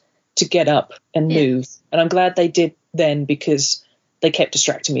credits to get up and move. And I'm glad they did then, because they kept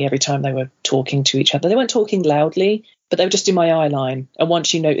distracting me every time they were talking to each other. They weren't talking loudly, but they were just in my eye line. And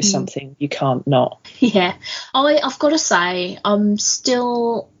once you notice something, you can't not. Yeah. I've got to say, I miss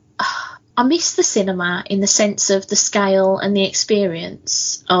the cinema in the sense of the scale and the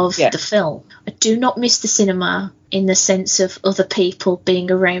experience of the film. I do not miss the cinema in the sense of other people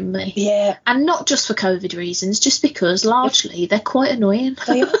being around me. Yeah. And not just for COVID reasons, just because largely they're quite annoying.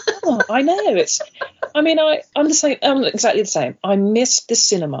 They are. I know. I'm the same. I'm exactly the same. I missed the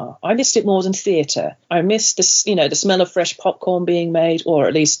cinema. I missed it more than theatre. I missed the smell of fresh popcorn being made, or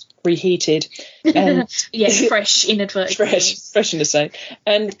at least reheated. And fresh inadvertently. Fresh in the same.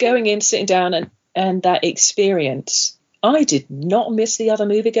 And going in, sitting down, and that experience. I did not miss the other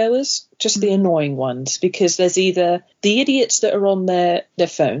moviegoers, just the annoying ones, because there's either the idiots that are on their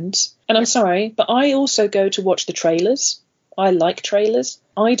phones, and I'm sorry, but I also go to watch the trailers. I like trailers.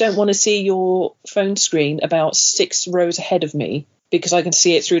 I don't want to see your phone screen about 6 rows ahead of me because I can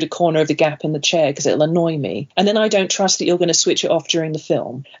see it through the corner of the gap in the chair because it'll annoy me. And then I don't trust that you're going to switch it off during the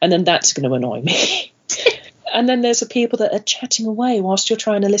film, and then that's going to annoy me. And then there's the people that are chatting away whilst you're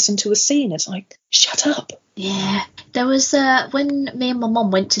trying to listen to a scene. It's like, shut up. Yeah. There was, when me and my mum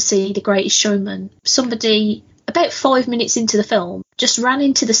went to see The Greatest Showman, somebody, about 5 minutes into the film, just ran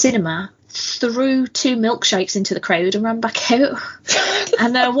into the cinema, threw 2 milkshakes into the crowd and ran back out.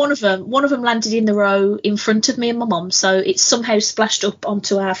 And one of them landed in the row in front of me and my mum, so it somehow splashed up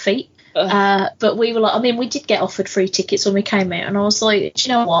onto our feet. But we were like, we did get offered free tickets when we came out, and I was like, do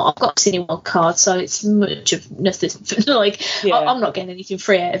you know what, I've got a Cineworld card, so it's much of nothing. I'm not getting anything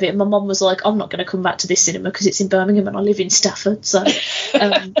free out of it. And my mum was like, I'm not going to come back to this cinema because it's in Birmingham and I live in Stafford, so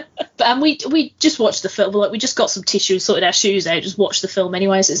and we just watched the film. We just got some tissue and sorted our shoes out, just watched the film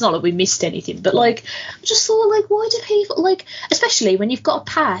anyway, so it's not like we missed anything. But I just thought, why do people, especially when you've got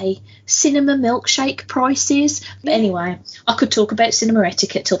to pay cinema milkshake prices. But anyway, I could talk about cinema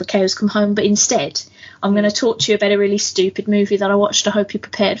etiquette till the cows come home, but instead I'm going to talk to you about a really stupid movie that I watched. I hope you're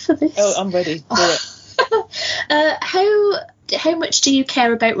prepared for this. Oh, I'm ready. Do it. How much do you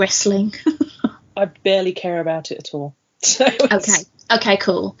care about wrestling? I barely care about it at all. Okay,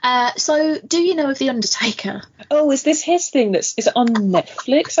 cool. So do you know of The Undertaker? Oh, is this his thing? Is it on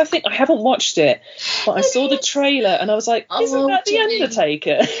Netflix? I think I haven't watched it, but I saw the trailer and I was like, isn't that Jenny. The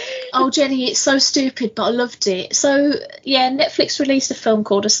Undertaker? Oh, Jenny, it's so stupid, but I loved it. So, yeah, Netflix released a film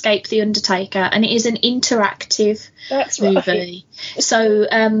called Escape the Undertaker, and it is an interactive movie. Right. So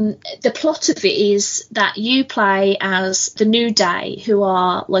the plot of it is that you play as the New Day, who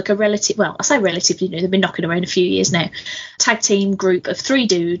are like a relative, well, I say relatively new, they've been knocking around a few years now, tag team group of 3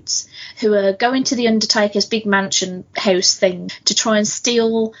 dudes who are going to the Undertaker's big mansion house thing to try and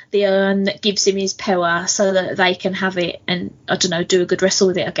steal the urn that gives him his power so that they can have it and, I don't know, do a good wrestle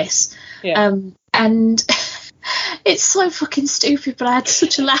with it, I guess. Yeah. And it's so fucking stupid, but I had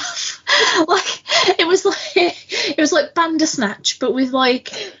such a laugh. It was like Bandersnatch, but with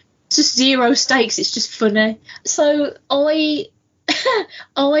just zero stakes. It's just funny. So I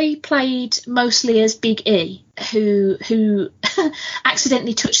played mostly as Big E, who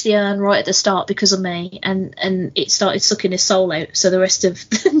accidentally touched the urn right at the start because of me, and it started sucking his soul out. So the rest of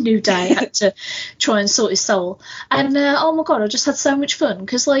the New Day had to try and sort his soul. And oh my god, I just had so much fun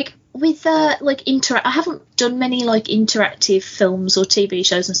because with I haven't done many interactive films or TV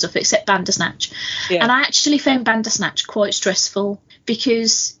shows and stuff except Bandersnatch, and I actually found Bandersnatch quite stressful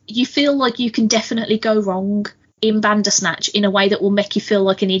because you feel like you can definitely go wrong in Bandersnatch in a way that will make you feel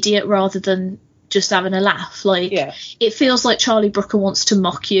like an idiot rather than just having a laugh. It feels like Charlie Brooker wants to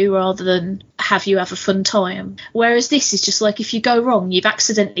mock you rather than have you have a fun time. Whereas this is just if you go wrong, you've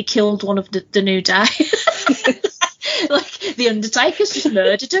accidentally killed one of the New Day. The Undertaker's just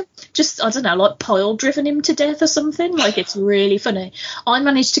murdered him. Just, I don't know, pile driven him to death or something. It's really funny. I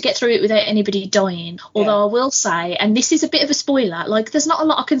managed to get through it without anybody dying. Although I will say, and this is a bit of a spoiler, there's not a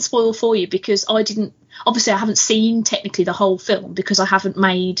lot I can spoil for you because I haven't seen technically the whole film because I haven't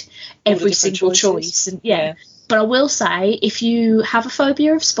made every single choice. And but I will say, if you have a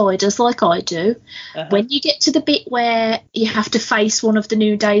phobia of spiders like I do, when you get to the bit where you have to face one of the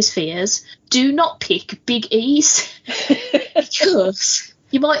New Day's fears, do not pick Big E's because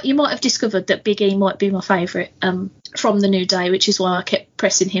you might have discovered that Big E might be my favourite from the New Day, which is why I kept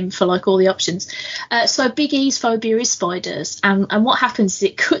pressing him for all the options. So Big E's phobia is spiders, and what happens is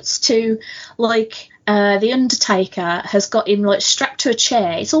it cuts to the Undertaker has got him strapped to a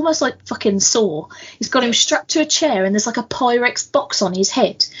chair. It's almost like fucking Saw. He's got him strapped to a chair and there's a Pyrex box on his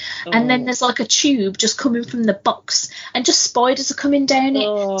head. And then there's a tube just coming from the box and just spiders are coming down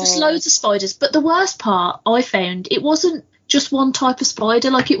it. Just loads of spiders. But the worst part I found, it wasn't just one type of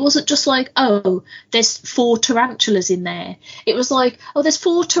spider. Like, it wasn't just like, oh, there's 4 tarantulas in there. It was like, oh, there's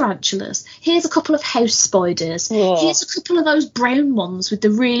 4 tarantulas. Here's a couple of house spiders. Here's a couple of those brown ones with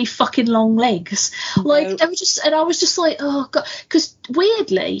the really fucking long legs. Like, they were just, and I was just like, oh god, because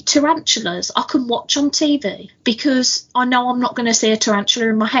weirdly, tarantulas I can watch on TV because I know I'm not going to see a tarantula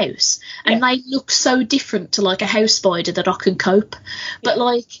in my house, and they look so different to like a house spider that I can cope. But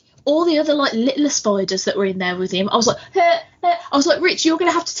like all the other like littler spiders that were in there with him, I was like, Rich, you're going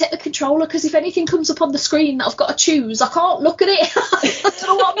to have to take the controller, because if anything comes up on the screen that I've got to choose, I can't look at it. I don't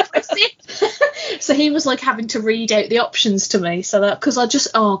know what I'm pressing. So he was like having to read out the options to me, so that, because I just,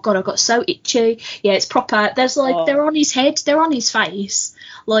 oh god, I got so itchy. Yeah, it's proper. There's like, they're on his head, they're on his face.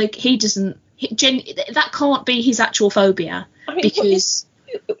 Like, he doesn't, that can't be his actual phobia. I mean, because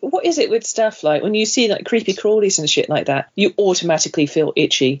what is it with stuff like when you see like creepy crawlies and shit like that, you automatically feel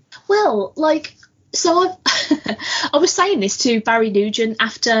itchy? Well, like, so I was saying this to Barry Nugent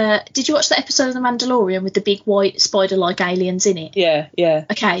after. Did you watch that episode of The Mandalorian with the big white spider-like aliens in it? Yeah.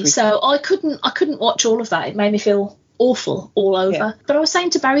 Okay, so I couldn't watch all of that. It made me feel awful all over. Yeah. But I was saying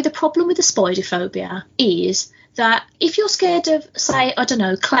to Barry, the problem with the spider phobia is that if you're scared of, say, I don't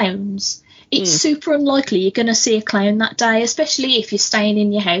know, clowns, it's super unlikely you're going to see a clown that day, especially if you're staying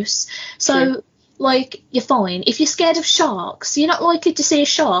in your house. So, like, you're fine. If you're scared of sharks, you're not likely to see a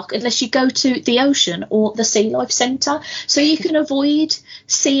shark unless you go to the ocean or the Sea Life Centre. So you can avoid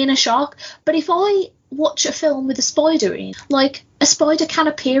seeing a shark. But if I watch a film with a spider in, like, a spider can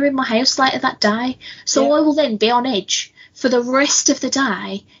appear in my house later that day. So I will then be on edge for the rest of the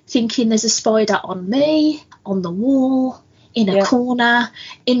day, thinking there's a spider on me, on the wall, in a corner,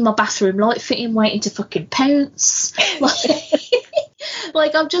 in my bathroom light fitting, waiting to fucking pounce.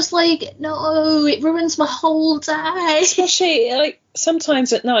 Like, I'm just like, no, it ruins my whole day. Especially, like,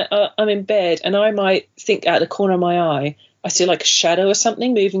 sometimes at night I'm in bed and I might think out the corner of my eye, I see like a shadow or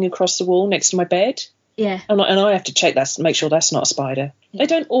something moving across the wall next to my bed. Yeah. And I have to check that, make sure that's not a spider. Yeah. They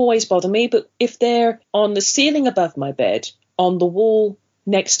don't always bother me, but if they're on the ceiling above my bed, on the wall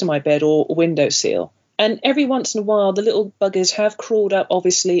next to my bed or windowsill, and every once in a while the little buggers have crawled up,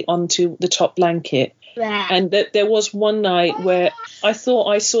 obviously, onto the top blanket. And there was one night where I thought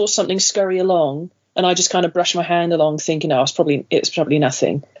I saw something scurry along, and I just kind of brushed my hand along thinking, oh, it's probably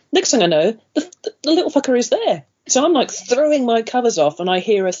nothing. Next thing I know, the little fucker is there. So I'm like throwing my covers off and I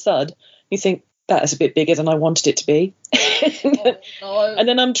hear a thud. You think, that is a bit bigger than I wanted it to be. And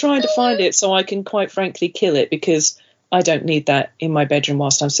then I'm trying to find it so I can quite frankly kill it, because I don't need that in my bedroom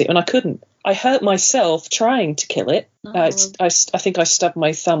whilst I'm sleeping. And I couldn't. I hurt myself trying to kill it. I think I stubbed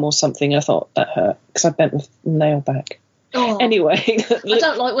my thumb or something. I thought that hurt because I bent the nail back. Oh, anyway. I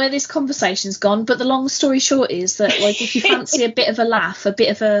don't like where this conversation's gone, but the long story short is that, like, if you fancy a bit of a laugh, a bit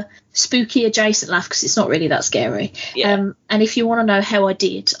of a spooky adjacent laugh, because it's not really that scary, and if you want to know how I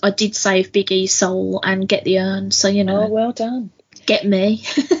did save Big E's soul and get the urn, so, you know. Oh, well done. Get me.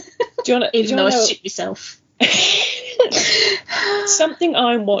 Do you want to, even though I shit myself. Something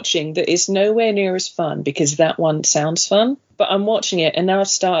I'm watching that is nowhere near as fun, because that one sounds fun, but I'm watching it and now I've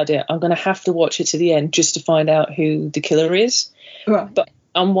started it, I'm going to have to watch it to the end just to find out who the killer is. Right. But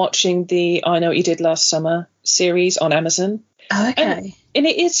I'm watching the I Know What You Did Last Summer series on Amazon. Oh, okay. And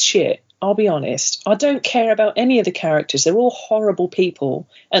it is shit, I'll be honest. I don't care about any of the characters. They're all horrible people,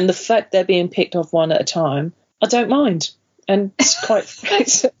 and the fact they're being picked off one at a time, I don't mind. And it's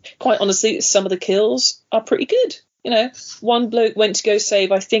quite honestly, some of the kills are pretty good. You know, one bloke went to go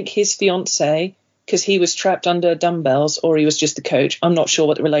save, I think, his fiancée because he was trapped under dumbbells, or he was just the coach. I'm not sure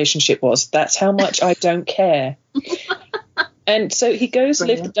what the relationship was. That's how much I don't care. And so he goes to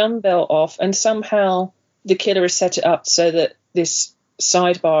lift the dumbbell off, and somehow the killer has set it up so that this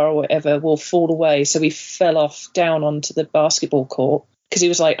sidebar or whatever will fall away. So he fell off down onto the basketball court, because he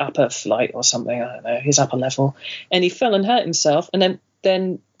was like upper flight or something, I don't know, his upper level, and he fell and hurt himself. And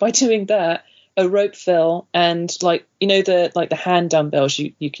then by doing that, a rope fell, and like, you know, the hand dumbbells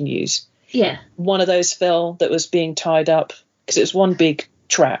you can use. Yeah. One of those fell that was being tied up, because it was one big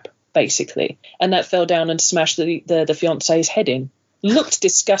trap basically, and that fell down and smashed the fiance's head in. Looked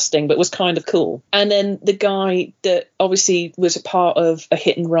disgusting, but was kind of cool. And then the guy that obviously was a part of a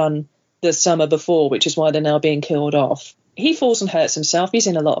hit and run the summer before, which is why they're now being killed off, he falls and hurts himself. He's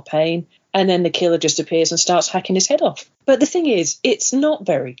in a lot of pain. And then the killer just appears and starts hacking his head off. But the thing is, it's not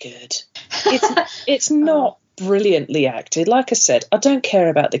very good. It's not brilliantly acted. Like I said, I don't care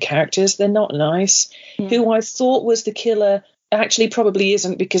about the characters. They're not nice. Yeah. Who I thought was the killer actually probably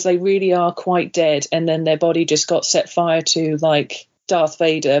isn't, because they really are quite dead. And then their body just got set fire to, like Darth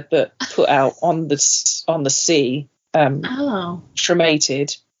Vader, but put out on the sea,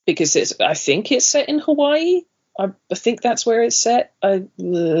 cremated, because I think it's set in Hawaii. I think that's where it's set.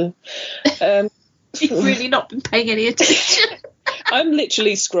 You've really not been paying any attention. I'm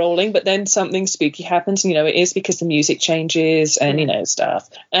literally scrolling, but then something spooky happens. You know, it is because the music changes and, you know, stuff.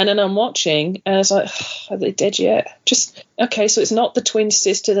 And then I'm watching and I was like, are they dead yet? Just, okay, so it's not the twin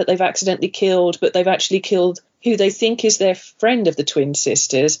sister that they've accidentally killed, but they've actually killed who they think is their friend of the twin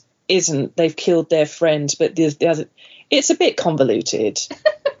sisters. Isn't. They've killed their friend, but the other... It's a bit convoluted.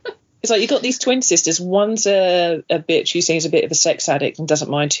 It's like you've got these twin sisters. One's a bitch who seems a bit of a sex addict and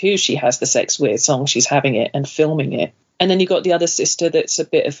doesn't mind who she has the sex with, as long as she's having it and filming it. And then you've got the other sister that's a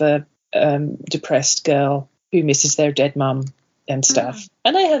bit of a depressed girl who misses their dead mum and stuff.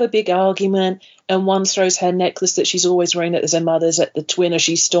 And they have a big argument, and one throws her necklace that she's always wearing that is her mother's at the twin as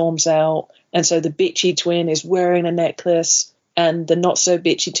she storms out. And so the bitchy twin is wearing a necklace, and the not so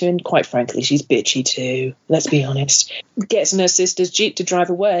bitchy twin, quite frankly, she's bitchy too, let's be honest, gets in her sister's Jeep to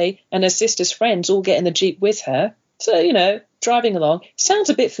drive away, and her sister's friends all get in the Jeep with her. So, you know, driving along sounds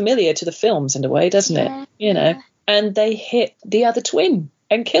a bit familiar to the films in a way, doesn't it? You know. And they hit the other twin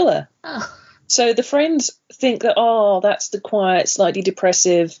and kill her. Oh. So the friends think that, that's the quiet, slightly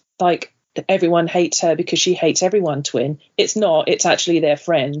depressive, like everyone hates her because she hates everyone twin. It's not. It's actually their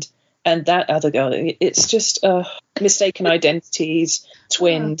friend. And that other girl, it's just mistaken identities,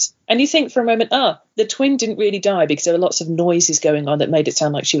 twins. And you think for a moment, the twin didn't really die because there were lots of noises going on that made it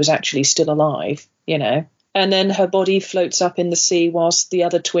sound like she was actually still alive, you know. And then her body floats up in the sea whilst the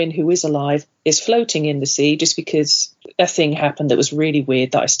other twin, who is alive, is floating in the sea just because a thing happened that was really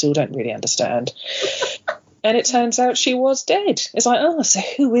weird that I still don't really understand. And it turns out she was dead. It's like, so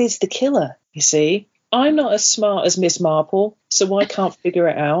who is the killer, you see? I'm not as smart as Miss Marple, so I can't figure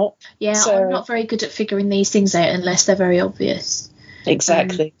it out. Yeah, so, I'm not very good at figuring these things out unless they're very obvious.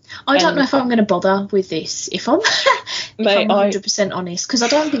 Exactly. I don't know if I'm going to bother with this, if I'm 100% honest, because I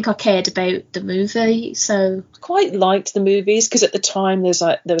don't think I cared about the movie. So I quite liked the movies because at the time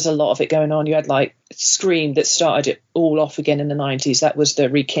there was a lot of it going on. You had like Scream that started it all off again in the 90s. That was the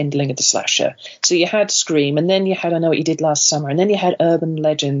rekindling of the slasher. So you had Scream, and then you had I Know What You Did Last Summer, and then you had Urban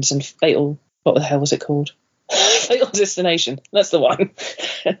Legends and Fatal. What the hell was it called? Fatal Destination. That's the one.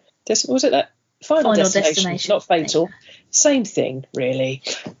 Was it that? Final Destination, not Fatal. Yeah. Same thing, really.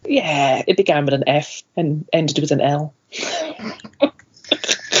 Yeah, it began with an F and ended with an L.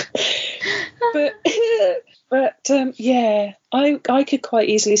 but yeah, I could quite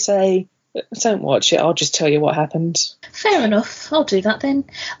easily say, don't watch it. I'll just tell you what happened. Fair enough. I'll do that then.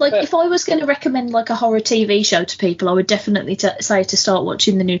 If I was going to recommend like a horror TV show to people, I would definitely say to start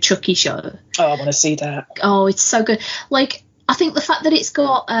watching the new Chucky show. Oh, I want to see that. Oh, it's so good. Like, I think the fact that it's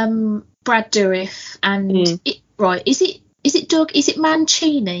got Brad Dourif and is it Doug? Is it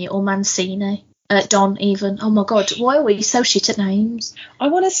Mancini or Mancini? Don even. Oh my God, why are we so shit at names? I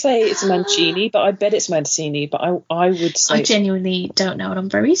want to say it's Mancini, but I bet it's Mancini. But I would say I genuinely don't know, and I'm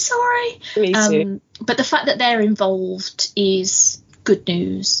very sorry. Me too. But the fact that they're involved is good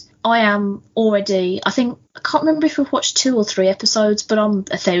news. I am already. I can't remember if we've watched 2 or 3 episodes, but I'm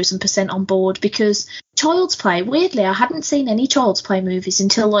 1,000% on board because Child's Play. Weirdly, I hadn't seen any Child's Play movies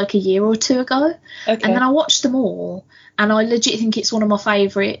until like a year or 2 ago, and then I watched them all, and I legit think it's one of my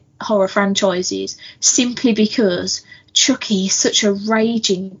favourite horror franchises simply because Chucky is such a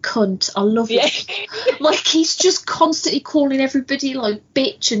raging cunt. I love it. Like, he's just constantly calling everybody like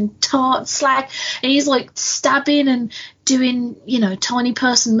bitch and tart and slag, and he's like stabbing and doing, tiny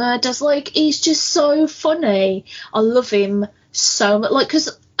person murders. Like, he's just so funny. I love him so much. Like,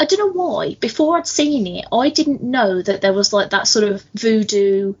 because I don't know why, before I'd seen it, I didn't know that there was like that sort of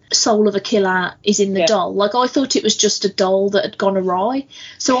voodoo soul of a killer is in the doll. Like, I thought it was just a doll that had gone awry.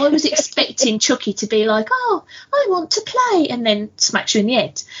 So I was expecting Chucky to be like, oh, I want to play, and then smacks you in the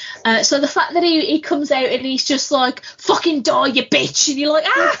head. So the fact that he comes out and he's just like, fucking die, you bitch, and you're like,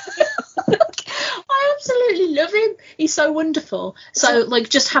 I absolutely love him. He's so wonderful. So like,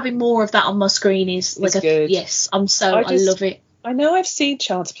 just having more of that on my screen is like yes, I love it. I know I've seen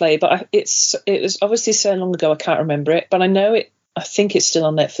Child's Play, but it was obviously so long ago I can't remember it. But I know it. I think it's still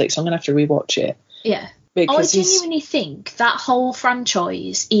on Netflix. So I'm gonna have to rewatch it. Yeah, because I genuinely think that whole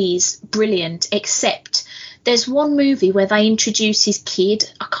franchise is brilliant. Except there's one movie where they introduce his kid.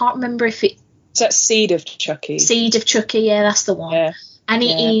 I can't remember if it. Is that Seed of Chucky? Seed of Chucky. Yeah, that's the one. Yeah. And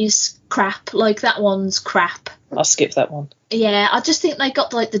it is crap. Like, that one's crap. I'll skip that one. Yeah, I just think they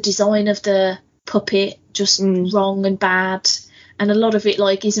got like the design of the puppet just wrong and bad. And a lot of it,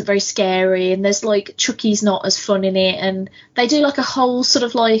 like, isn't very scary. And there's, like, Chucky's not as fun in it. And they do, like, a whole sort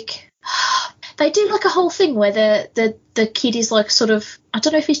of, like... They do, like, a whole thing where the kid is, like, sort of... I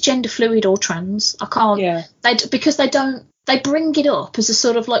don't know if he's gender fluid or trans. I can't... Yeah. Because they don't they bring it up as a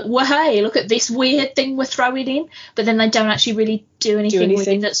sort of like, well, hey, look at this weird thing we're throwing in, but then they don't actually really do anything with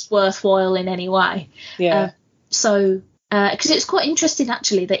it that's worthwhile in any way. Yeah. Because it's quite interesting,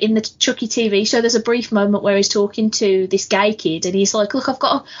 actually, that in the Chucky TV show, there's a brief moment where he's talking to this gay kid, and he's like, "Look, I've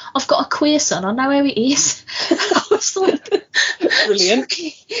got a queer son. I know where he is." I was like, "Brilliant,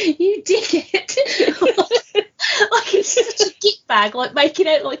 you did it!" Like he's such a git bag, like making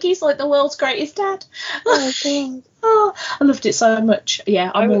it like he's like the world's greatest dad. Oh God! Oh, I loved it so much.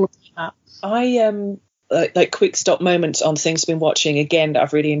 Yeah, I'm all about that. I like quick stop moments on things I've been watching again that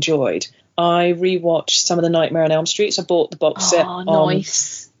I've really enjoyed. I rewatched some of the Nightmare on Elm Street. I bought the box set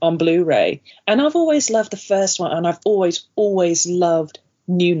on Blu-ray, and I've always loved the first one, and I've always loved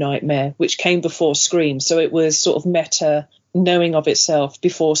New Nightmare, which came before Scream, so it was sort of meta, knowing of itself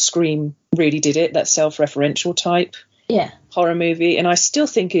before Scream really did it, that self-referential type horror movie, and I still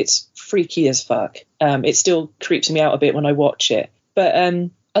think it's freaky as fuck. It still creeps me out a bit when I watch it, but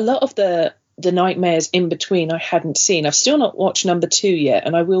a lot of the nightmares in between I hadn't seen. I've still not watched number 2 yet,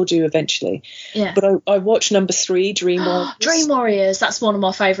 and I will do eventually. Yeah. But I watched number 3, Dream Warriors. Dream Warriors, that's one of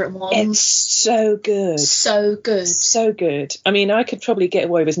my favourite ones. It's so good. So good. So good. I mean, I could probably get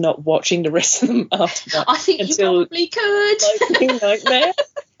away with not watching the rest of them after that. I think you probably could. Like New Nightmare.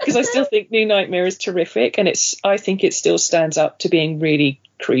 Because I still think New Nightmare is terrific, and I think it still stands up to being really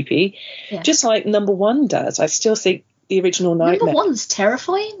creepy. Yeah. Just like number 1 does. I still think the original Nightmare. Number 1's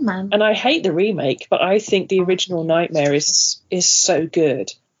terrifying, man. And I hate the remake, but I think the original Nightmare is so good.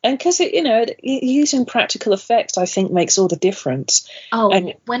 And because using practical effects, I think makes all the difference. Oh,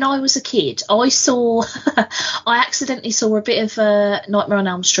 and when I was a kid, I accidentally saw a bit of Nightmare on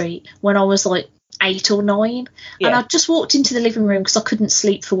Elm Street when I was like 8 or 9, and I just walked into the living room because I couldn't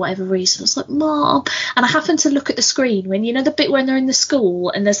sleep for whatever reason. I was like, Mom, and I happened to look at the screen when the bit when they're in the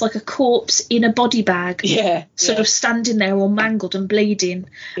school and there's like a corpse in a body bag, sort of standing there all mangled and bleeding,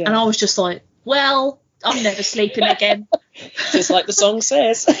 and I was just like, well, I'm never sleeping again. Just like the song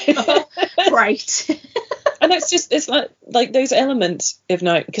says. Right. And it's like those elements of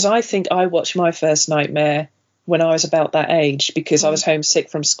night, because I think I watched my first Nightmare when I was about that age, because I was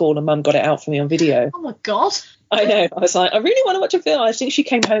homesick from school and Mum got it out for me on video. Oh my God. I know. I was like, I really want to watch a film. I think she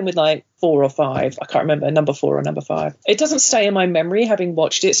came home with like 4 or 5. I can't remember, number 4 or number 5. It doesn't stay in my memory having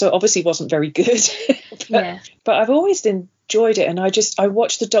watched it, so it obviously wasn't very good. But I've always enjoyed it, and I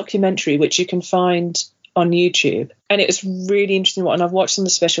watched the documentary, which you can find on YouTube, and it was really interesting. And I've watched some of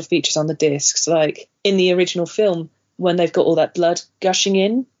the special features on the discs, like in the original film when they've got all that blood gushing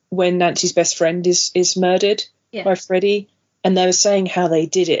in when Nancy's best friend is murdered by Freddy, and they were saying how they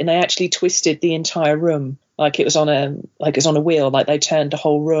did it, and they actually twisted the entire room like it was on a wheel, like they turned the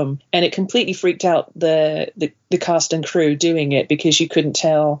whole room, and it completely freaked out the cast and crew doing it, because you couldn't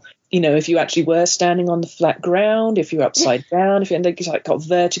tell, if you actually were standing on the flat ground, if you were upside down, and they got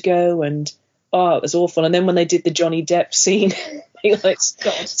vertigo, and it was awful. And then when they did the Johnny Depp scene, they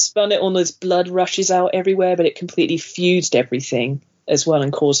spun it, all this blood rushes out everywhere, but it completely fused everything as well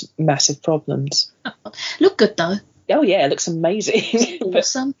and caused massive problems. Look good though. Oh yeah, it looks amazing.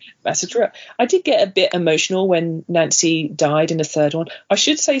 Awesome. Massive trip. I did get a bit emotional when Nancy died in the third one. I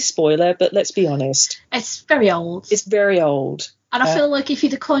should say spoiler, but let's be honest. It's very old. It's very old. And I feel like if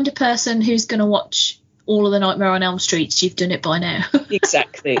you're the kind of person who's going to watch all of the Nightmare on Elm Streets, you've done it by now.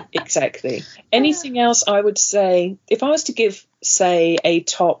 Exactly. Anything else I would say, if I was to give, say, a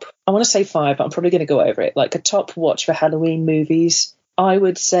top, I want to say 5, but I'm probably going to go over it, like a top watch for Halloween movies, I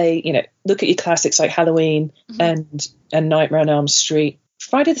would say, look at your classics like Halloween and Nightmare on Elm Street.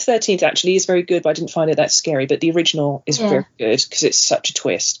 Friday the 13th actually is very good, but I didn't find it that scary. But the original is very good because it's such a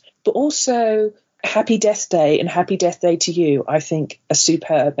twist. But also Happy Death Day and Happy Death Day to You, I think, are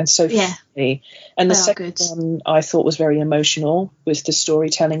superb and so funny. And the second one I thought was very emotional with the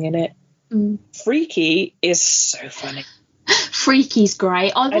storytelling in it. Freaky is so funny. Freaky's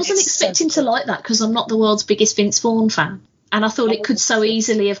great. I wasn't expecting to like that because I'm not the world's biggest Vince Vaughn fan. And I thought it could so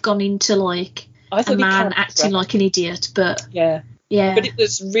easily have gone into like a man acting like an idiot, but yeah. But it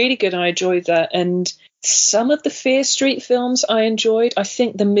was really good. I enjoyed that, and some of the Fear Street films I enjoyed. I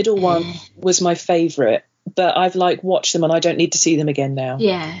think the middle one was my favourite, but I've watched them and I don't need to see them again now.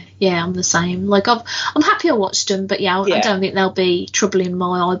 Yeah, I'm the same. Like I'm happy I watched them, but I don't think they'll be troubling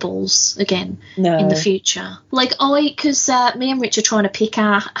my eyeballs again in the future. Because me and Rich are trying to pick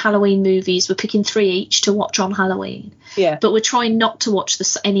our Halloween movies. We're picking 3 each to watch on Halloween. Yeah. But we're trying not to watch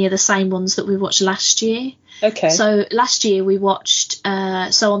any of the same ones that we watched last year. Okay. So last year we watched.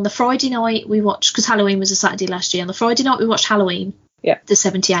 So on the Friday night we watched, because Halloween was a Saturday last year. On the Friday night we watched Halloween. Yeah. The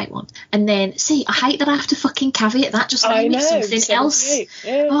 78 one. And then, see, I hate that I have to fucking caveat that. Just name it something else.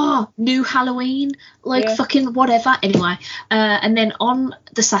 Yeah. Oh, New Halloween. Fucking whatever. Anyway. And then on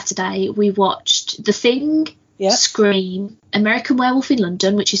the Saturday, we watched The Thing, Scream, American Werewolf in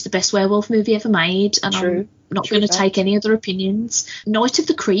London, which is the best werewolf movie ever made. And I'm not going to take any other opinions. Night of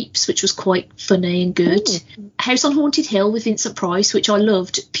the Creeps, which was quite funny and good. House on Haunted Hill with Vincent Price, which I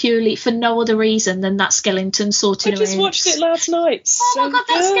loved purely for no other reason than that skeleton sorting around. I just watched it last night. Oh my God,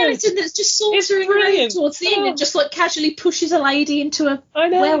 that skeleton that's just sorting around towards the end and just like casually pushes a lady into a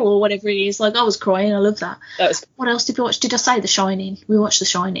well or whatever it is. Like, I was crying. I love that. What else did we watch? Did I say The Shining? We watched The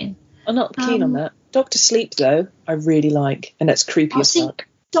Shining. I'm not keen on that. Dr. Sleep, though, I really like, and that's creepy as fuck.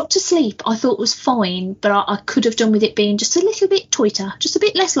 Dr. Sleep, I thought was fine, but I could have done with it being just a little bit tighter, just a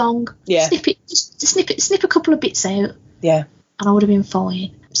bit less long. Yeah. Snip a couple of bits out. Yeah. And I would have been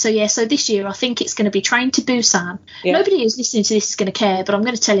fine. So this year I think it's going to be Train to Busan. Yeah. Nobody who's listening to this is going to care, but I'm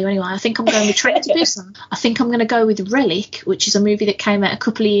going to tell you anyway. I think I'm going with Train to Busan. I think I'm going to go with Relic, which is a movie that came out a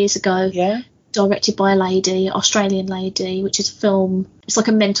couple of years ago. Yeah. Directed by a lady, Australian lady, which is a film. It's like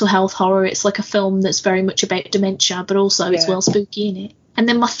a mental health horror. It's like a film that's very much about dementia, but also it's well spooky in it. And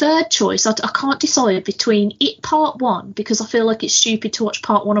then my third choice, I can't decide between It Part 1, because I feel like it's stupid to watch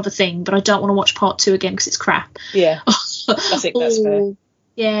Part 1 of a thing, but I don't want to watch Part 2 again because it's crap. Yeah, I think that's fair.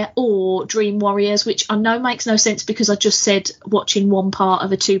 Yeah, or Dream Warriors, which I know makes no sense because I just said watching one part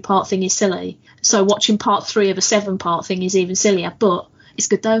of a 2-part thing is silly. So watching Part 3 of a 7-part thing is even sillier, but it's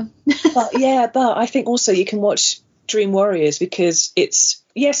good though. but I think also you can watch Dream Warriors because it's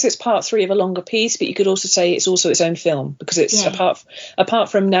part 3 of a longer piece, but you could also say it's also its own film because it's apart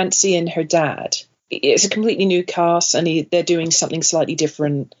from Nancy and her dad, it's a completely new cast and they're doing something slightly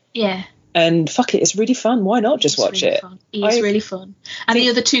different. Yeah. And fuck it, it's really fun. Why not just watch it? It's really fun. And the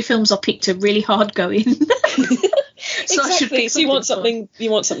other 2 films I picked are really hard going. Exactly. So you want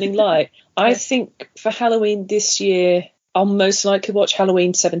something light. I think for Halloween this year, I'll most likely watch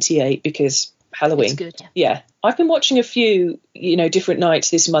Halloween 78 because Halloween. It's good. Yeah. I've been watching a few, different nights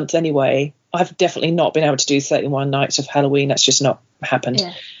this month anyway. I've definitely not been able to do 31 nights of Halloween. That's just not happened.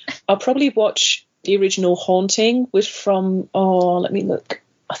 Yeah. I'll probably watch the original Haunting, which from, let me look.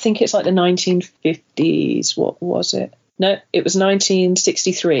 I think it's like the 1950s. What was it? No, it was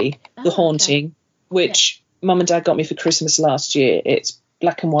 1963, The Haunting, which Mum and Dad got me for Christmas last year. It's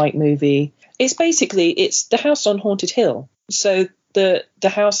black and white movie. It's the house on Haunted Hill. So the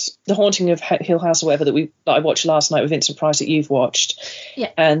house, the Haunting of Hill House or whatever that I watched last night with Vincent Price that you've watched,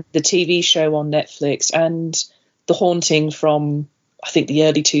 and the TV show on Netflix, and The Haunting from I think the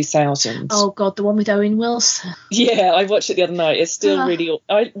early 2000s. Oh God, the one with Owen Wilson. Yeah, I watched it the other night. It's still really.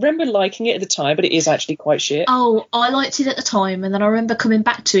 I remember liking it at the time, but it is actually quite shit. Oh, I liked it at the time, and then I remember coming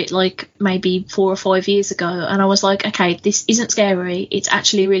back to it like maybe 4 or 5 years ago, and I was like, okay, this isn't scary. It's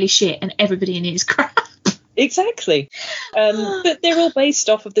actually really shit, and everybody in it is crap. Exactly. But they're all based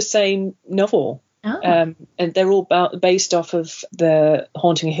off of the same novel. Oh. And they're all based off of the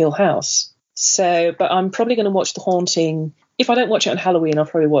Haunting of Hill House. So, but I'm probably going to watch The Haunting. If I don't watch it on Halloween, I'll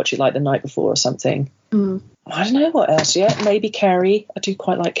probably watch it like the night before or something. Mm. I don't know what else yet. Maybe Carrie. I do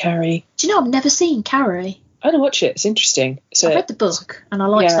quite like Carrie. Do you know, I've never seen Carrie. I'm going to watch it. It's interesting. I read the book and I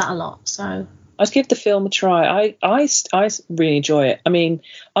liked that a lot. So I'd give the film a try. I really enjoy it. I mean,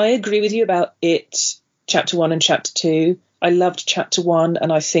 I agree with you about it, Chapter 1 and Chapter 2. I loved Chapter 1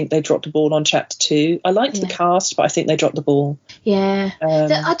 and I think they dropped the ball on Chapter 2. I liked the cast, but I think they dropped the ball. Yeah. I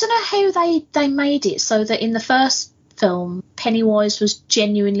don't know how they made it so that in the first film Pennywise was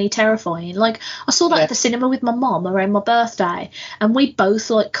genuinely terrifying. Like, I saw that at the cinema with my mum around my birthday, and we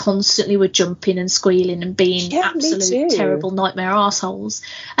both like constantly were jumping and squealing and being absolute terrible nightmare arseholes.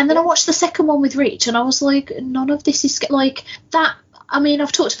 And then I watched the second one with Rich and I was like, none of this is like that. I mean,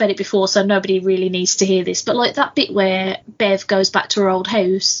 I've talked about it before, so nobody really needs to hear this, but like that bit where Bev goes back to her old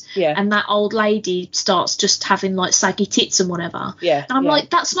house and that old lady starts just having like saggy tits and whatever. Yeah. And I'm like,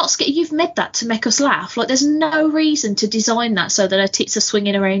 that's not scary. You've made that to make us laugh. Like, there's no reason to design that so that her tits are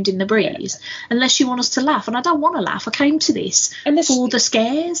swinging around in the breeze unless you want us to laugh. And I don't want to laugh. I came to this for the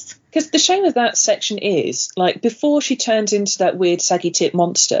scares. Because the shame of that section is, like, before she turns into that weird saggy tit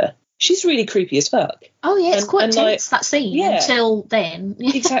monster, she's really creepy as fuck. Oh, yeah, it's quite tense, that scene, until then.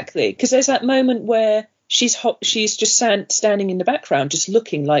 Exactly, because there's that moment where she's just standing in the background, just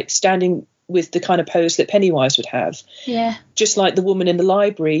looking like standing with the kind of pose that Pennywise would have. Yeah. Just like the woman in the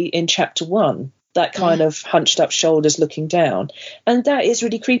library in Chapter 1, that kind of hunched up shoulders looking down. And that is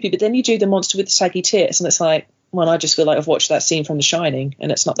really creepy, but then you do the monster with the saggy tits, and it's like, when I just feel like I've watched that scene from The Shining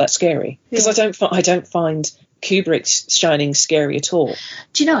and it's not that scary. Because I don't find Kubrick's Shining scary at all.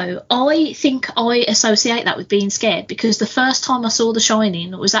 Do you know, I think I associate that with being scared, because the first time I saw The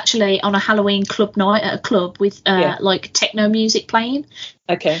Shining was actually on a Halloween club night at a club with like techno music playing.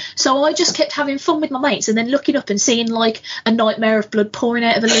 Okay. So I just kept having fun with my mates and then looking up and seeing like a nightmare of blood pouring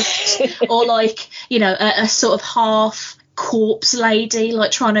out of a lift or like, you know, a sort of half corpse lady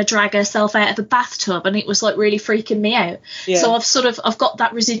like trying to drag herself out of a bathtub, and it was like really freaking me out. So I've got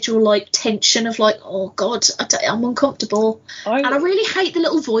that residual like tension of like, oh god, I'm uncomfortable. And I really hate the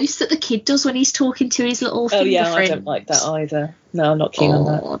little voice that the kid does when he's talking to his little finger friend. I don't like that either. No, I'm not keen on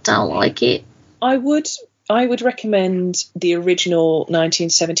that. I don't like it. I would recommend the original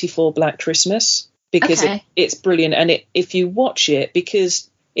 1974 Black Christmas, because it's brilliant, and if you watch it, because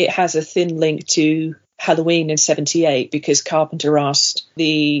it has a thin link to Halloween in 78, because Carpenter asked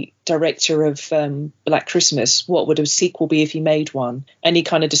the director of Black Christmas what would a sequel be if he made one, and he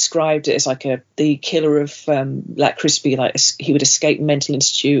kind of described it as like the killer of Black Christmas, like he would escape a mental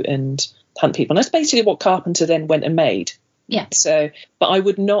institute and hunt people, and that's basically what Carpenter then went and made. So, but I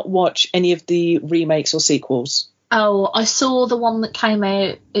would not watch any of the remakes or sequels. Oh, I saw the one that came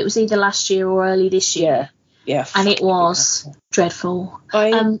out, it was either last year or early this year. Yeah, and it was dreadful.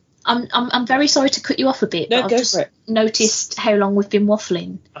 I'm very sorry to cut you off a bit, but I've just noticed how long we've been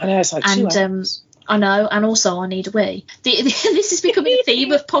waffling. I know, it's like 2 hours. I know, and also I need a wee. This is becoming a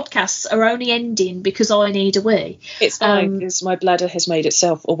theme of podcasts are only ending because I need a wee. It's fine, because my bladder has made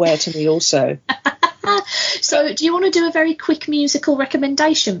itself aware to me also. So do you want to do a very quick musical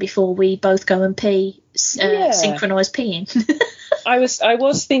recommendation before we both go and pee, synchronised peeing? I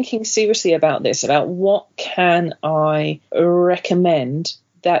was thinking seriously about this, about what can I recommend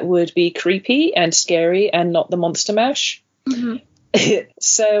that would be creepy and scary and not the Monster Mash. Mm-hmm.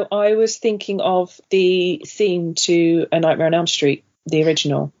 So I was thinking of the theme to A Nightmare on Elm Street, the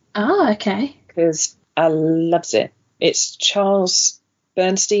original. Oh, okay. Because I loves it. It's Charles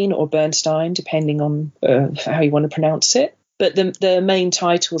Bernstein or Bernstein, depending on how you want to pronounce it. But the main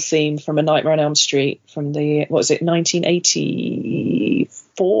title theme from A Nightmare on Elm Street from the,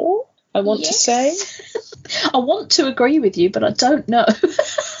 1984, I want to say. I want to agree with you, but I don't know.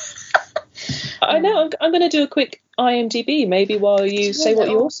 I know. I'm going to do a quick IMDb maybe while you say what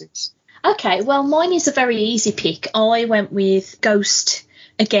yours is. Okay, well, mine is a very easy pick. I went with Ghost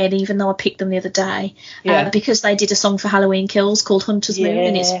again, even though I picked them the other day, because they did a song for Halloween Kills called Hunter's Moon,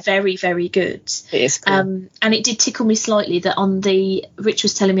 and it's very, very good. It is cool. And it did tickle me slightly that Rich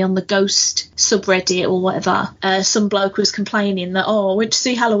was telling me on the Ghost subreddit or whatever, some bloke was complaining that, I went to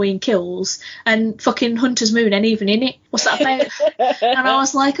see Halloween Kills and fucking Hunter's Moon ain't even in it. What's that about? And I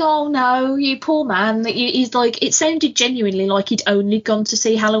was like, oh no, you poor man. He's like, it sounded genuinely like he'd only gone to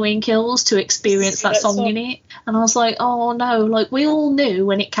see Halloween Kills to experience that song in it. And I was like, oh no, like we all knew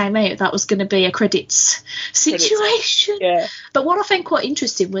when it came out that was going to be a credits situation. Yeah. But what I found quite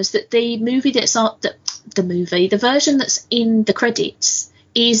interesting was that the movie the version that's in the credits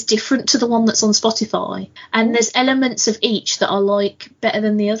is different to the one that's on Spotify, and there's elements of each that I like better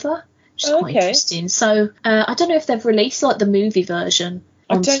than the other, which is quite interesting. So I don't know if they've released like the movie version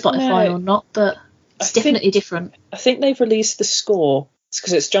on Spotify or not, but it's definitely different. I think they've released the score,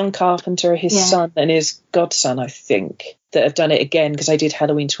 because it's John Carpenter, his son, and his godson, I think, that have done it again, because they did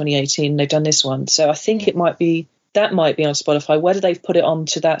Halloween 2018 and they've done this one. So I think it might be on Spotify. Whether they've put it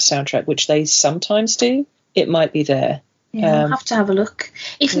onto that soundtrack, which they sometimes do, it might be there. Yeah, I'll have to have a look.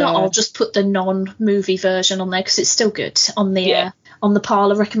 If not, I'll just put the non-movie version on there, because it's still good, on the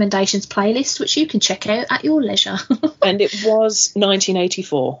Parlour Recommendations playlist, which you can check out at your leisure. And it was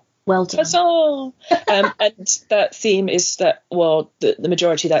 1984. Well done. And that theme is that, the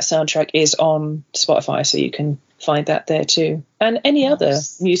majority of that soundtrack is on Spotify, so you can find that there too. And any other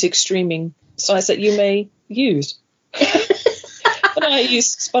music streaming sites that you may use. But I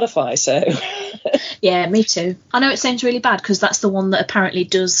use Spotify, so... Yeah, me too. I know it sounds really bad, because that's the one that apparently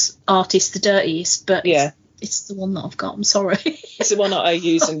does artists the dirtiest, but it's the one that I've got. I'm sorry. It's the one that I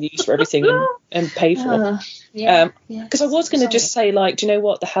use for everything and pay for. Because I was going to just say, like, do you know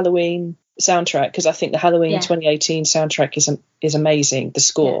what, the Halloween soundtrack, because I think the Halloween 2018 soundtrack is amazing, the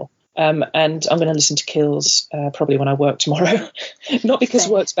score. And I'm going to listen to Kills probably when I work tomorrow. Not because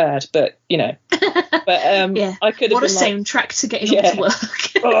work's bad, but you know. But I could have. What a soundtrack to get into work.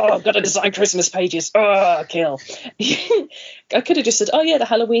 I've got to design Christmas pages. Kill. I could have just said, the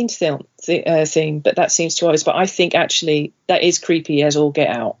Halloween theme, but that seems too obvious. But I think actually that is creepy as all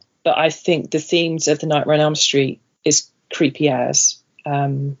get out. But I think the themes of the Nightmare on Elm Street is creepy as.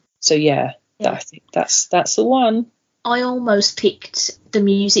 I think that's the one. I almost picked the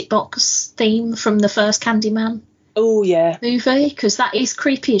Music Box theme from the first Candyman movie, because that is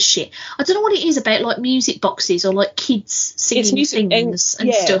creepy as shit. I don't know what it is about like music boxes or like kids singing things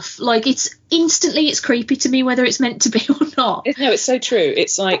and stuff. Like it's creepy to me whether it's meant to be or not. No, it's so true.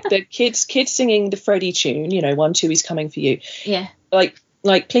 It's like the kids singing the Freddy tune, 1, 2, he's coming for you. Yeah. Like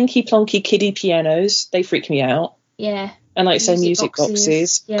plinky plonky kiddie pianos, they freak me out. Yeah. And like say music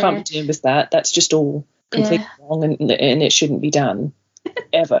boxes. Yeah. Can't be doing with that. That's just all completely wrong and it shouldn't be done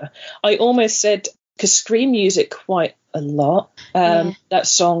ever. I almost said, because Scream music quite a lot. That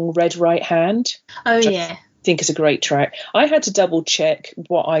song Red Right Hand. Oh yeah. I think is a great track. I had to double check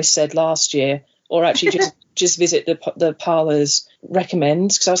what I said last year, or actually just visit the Parlour's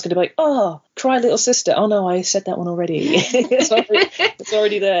recommends, because I was going to be like, oh, Cry Little Sister. Oh no, I said that one already. it's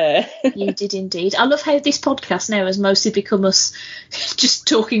already there. You did indeed. I love how this podcast now has mostly become us just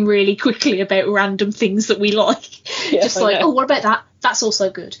talking really quickly about random things that we like. Yeah, just like, oh, what about that? That's also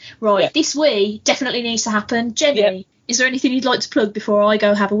good. Right, this week definitely needs to happen. Jenny, is there anything you'd like to plug before I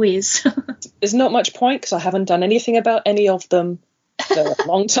go have a whiz? There's not much point, because I haven't done anything about any of them for a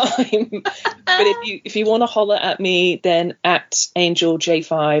long time. But if you want to holler at me, then at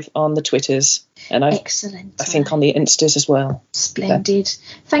AngelJ5 on the Twitters, and excellent. I think on the Instas as well. Splendid.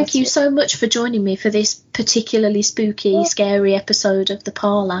 Thank you so much for joining me for this particularly spooky, scary episode of The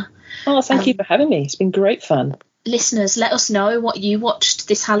Parlour. Oh, thank you for having me. It's been great fun. Listeners, let us know what you watched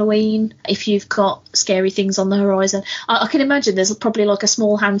this Halloween, if you've got scary things on the horizon. I can imagine there's probably like a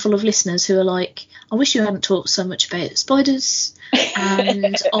small handful of listeners who are like, I wish you hadn't talked so much about spiders,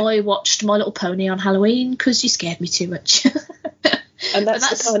 and I watched My Little Pony on Halloween because you scared me too much. And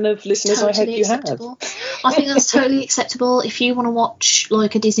that's the kind of listeners totally I hope you acceptable. Have. I think that's totally acceptable. If you want to watch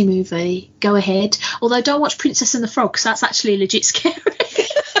like a Disney movie, go ahead. Although don't watch Princess and the Frog, because that's actually legit scary.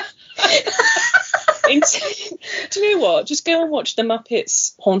 Do you know what? Just go and watch The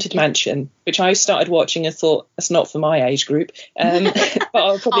Muppets Haunted Mansion, which I started watching and thought that's not for my age group. But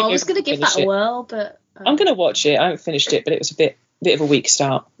I'll probably. I was going to give that a whirl, but I'm going to watch it. I haven't finished it, but it was a bit of a weak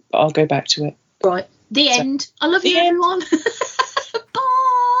start. But I'll go back to it. Right. The end. I love you, everyone.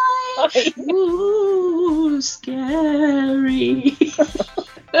 Bye. Bye. Ooh, scary.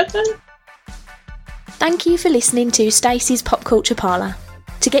 Thank you for listening to Stacey's Pop Culture Parlour.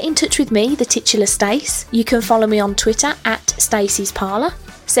 To get in touch with me, the titular Stace, you can follow me on Twitter at Stacey's Parlour,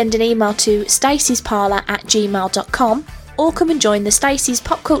 send an email to staceysparlour@gmail.com, or come and join the Stacey's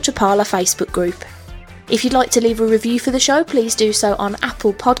Pop Culture Parlour Facebook group. If you'd like to leave a review for the show, please do so on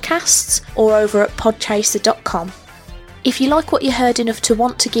Apple Podcasts or over at podchaser.com. If you like what you heard enough to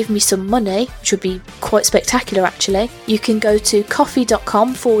want to give me some money, which would be quite spectacular actually, you can go to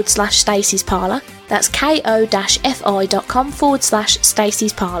coffee.com/Stacey's Parlour. That's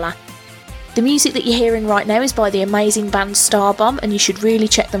ko-fi.com/Stacey's Parlour. The music that you're hearing right now is by the amazing band Starbomb, and you should really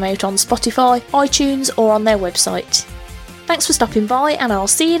check them out on Spotify, iTunes, or on their website. Thanks for stopping by, and I'll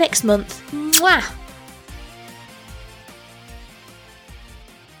see you next month. Mwah!